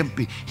 he kept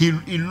paying.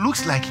 It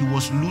looks like he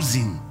was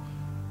losing.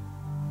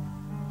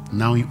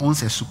 Now he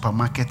owns a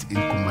supermarket in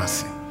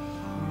Kumasi.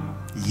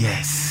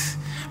 Yes.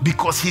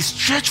 Because he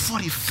stretched for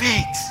the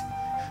faith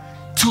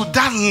to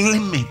that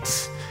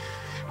limit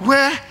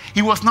where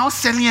he was now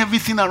selling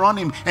everything around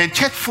him. And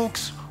church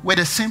folks were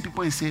the same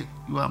people and say,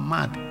 you are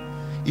mad.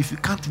 If you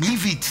can't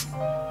leave it.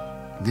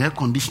 The air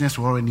conditioners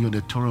were already in the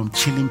auditorium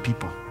chilling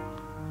people.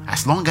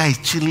 As long as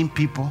it's chilling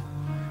people,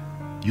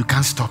 you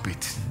can't stop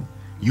it.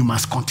 You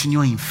must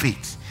continue in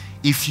faith.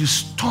 If you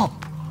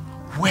stop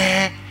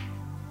where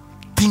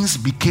things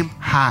became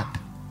hard,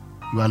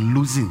 you are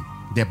losing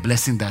the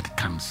blessing that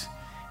comes.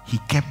 He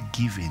kept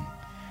giving,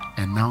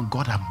 and now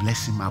God has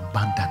blessed him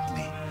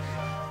abundantly.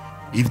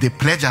 If they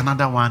pledge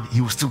another one, he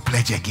will still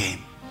pledge again.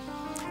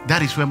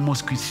 That is where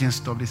most Christians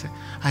stop. They say,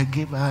 I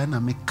gave her and I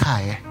make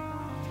car.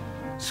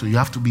 So you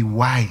have to be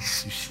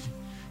wise, you see.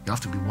 You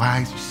have to be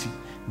wise, you see.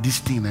 This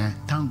thing,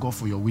 thank God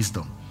for your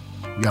wisdom.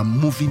 We are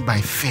moving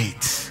by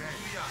faith.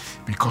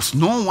 Because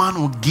no one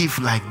will give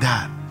like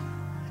that.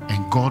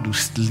 And God will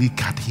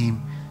look at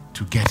him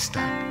to get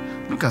stuck.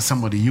 Look at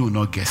somebody, you will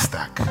not get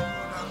stuck.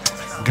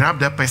 Grab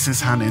that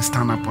person's hand and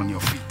stand up on your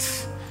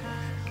feet.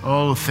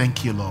 Oh,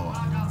 thank you, Lord.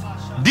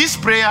 This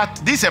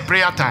is a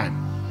prayer time.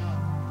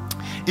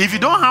 If you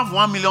don't have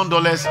 $1 million,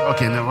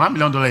 okay, now $1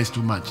 million is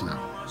too much now.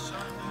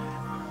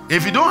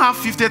 If you don't have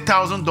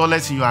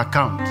 $50,000 in your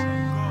account,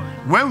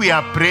 when we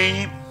are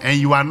praying and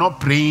you are not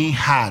praying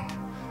hard,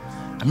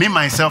 me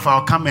myself,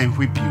 I'll come and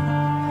whip you.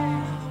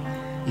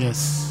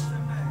 Yes.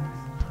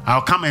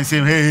 I'll come and say,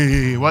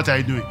 hey, what are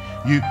you doing?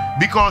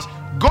 Because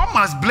God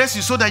must bless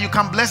you so that you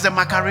can bless the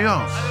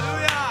Macarios.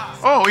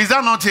 Oh, is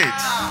that not it?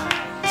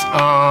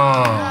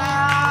 Oh,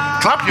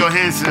 clap your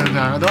hands.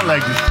 I don't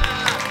like this.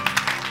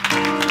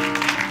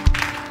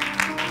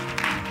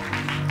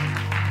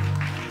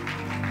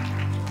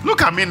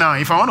 Look at me now.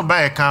 If I want to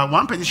buy a car,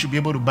 one person should be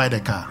able to buy the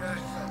car.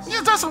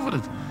 Yes, that's all for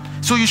it.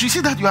 So you should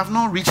see that you have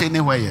not reached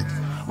anywhere yet.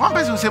 One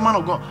person will say, man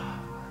of God,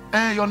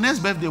 your next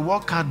birthday,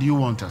 what car do you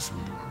want us?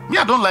 Me,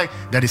 I don't like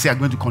that they say I'm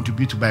going to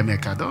contribute to buy me a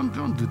car.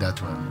 Don't do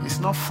that one. It's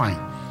not fine.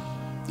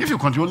 If you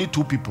contribute only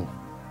 2 people,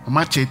 how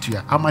much is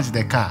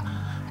the car?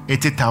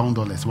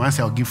 $80,000. Once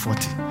I'll give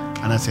 40.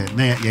 And I say,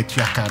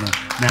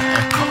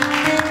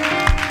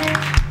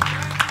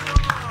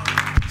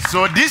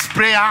 so this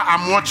prayer,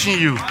 I'm watching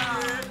you.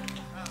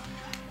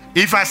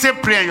 If I say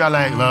prayer, you are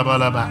like, blah, blah,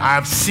 blah, blah. I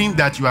have seen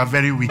that you are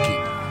very wicked.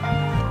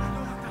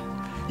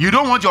 You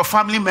don't want your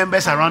family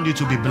members around you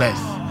to be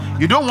blessed.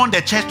 You don't want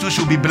the church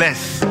to be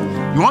blessed.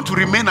 You want to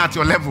remain at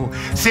your level.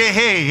 Say,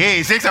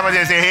 hey. Say somebody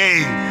and say,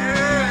 hey.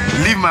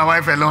 Leave my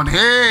wife alone.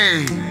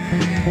 Hey.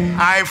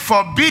 I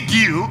forbid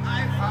you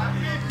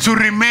to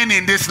remain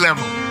in this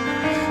level.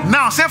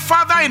 Now say,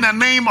 Father, in the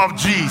name of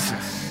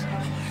Jesus,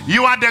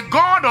 you are the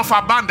God of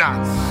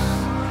abundance.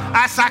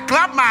 As I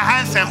clap my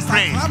hands and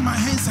pray,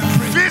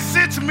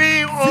 visit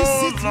me,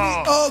 oh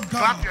Lord.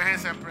 Clap your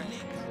hands and pray.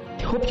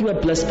 I hope you are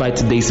blessed by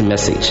today's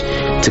message.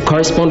 To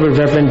correspond with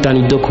Reverend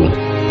Danny Doku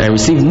and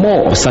receive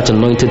more of such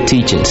anointed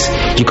teachings,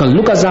 you can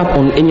look us up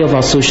on any of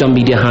our social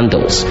media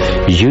handles: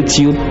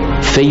 YouTube,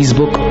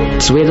 Facebook,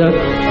 Twitter,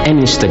 and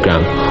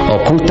Instagram, or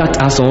contact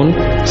us on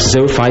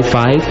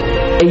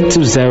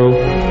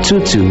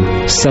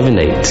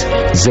 055-820-2278,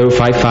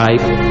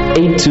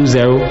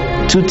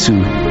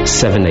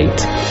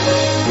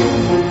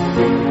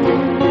 055-820-2278.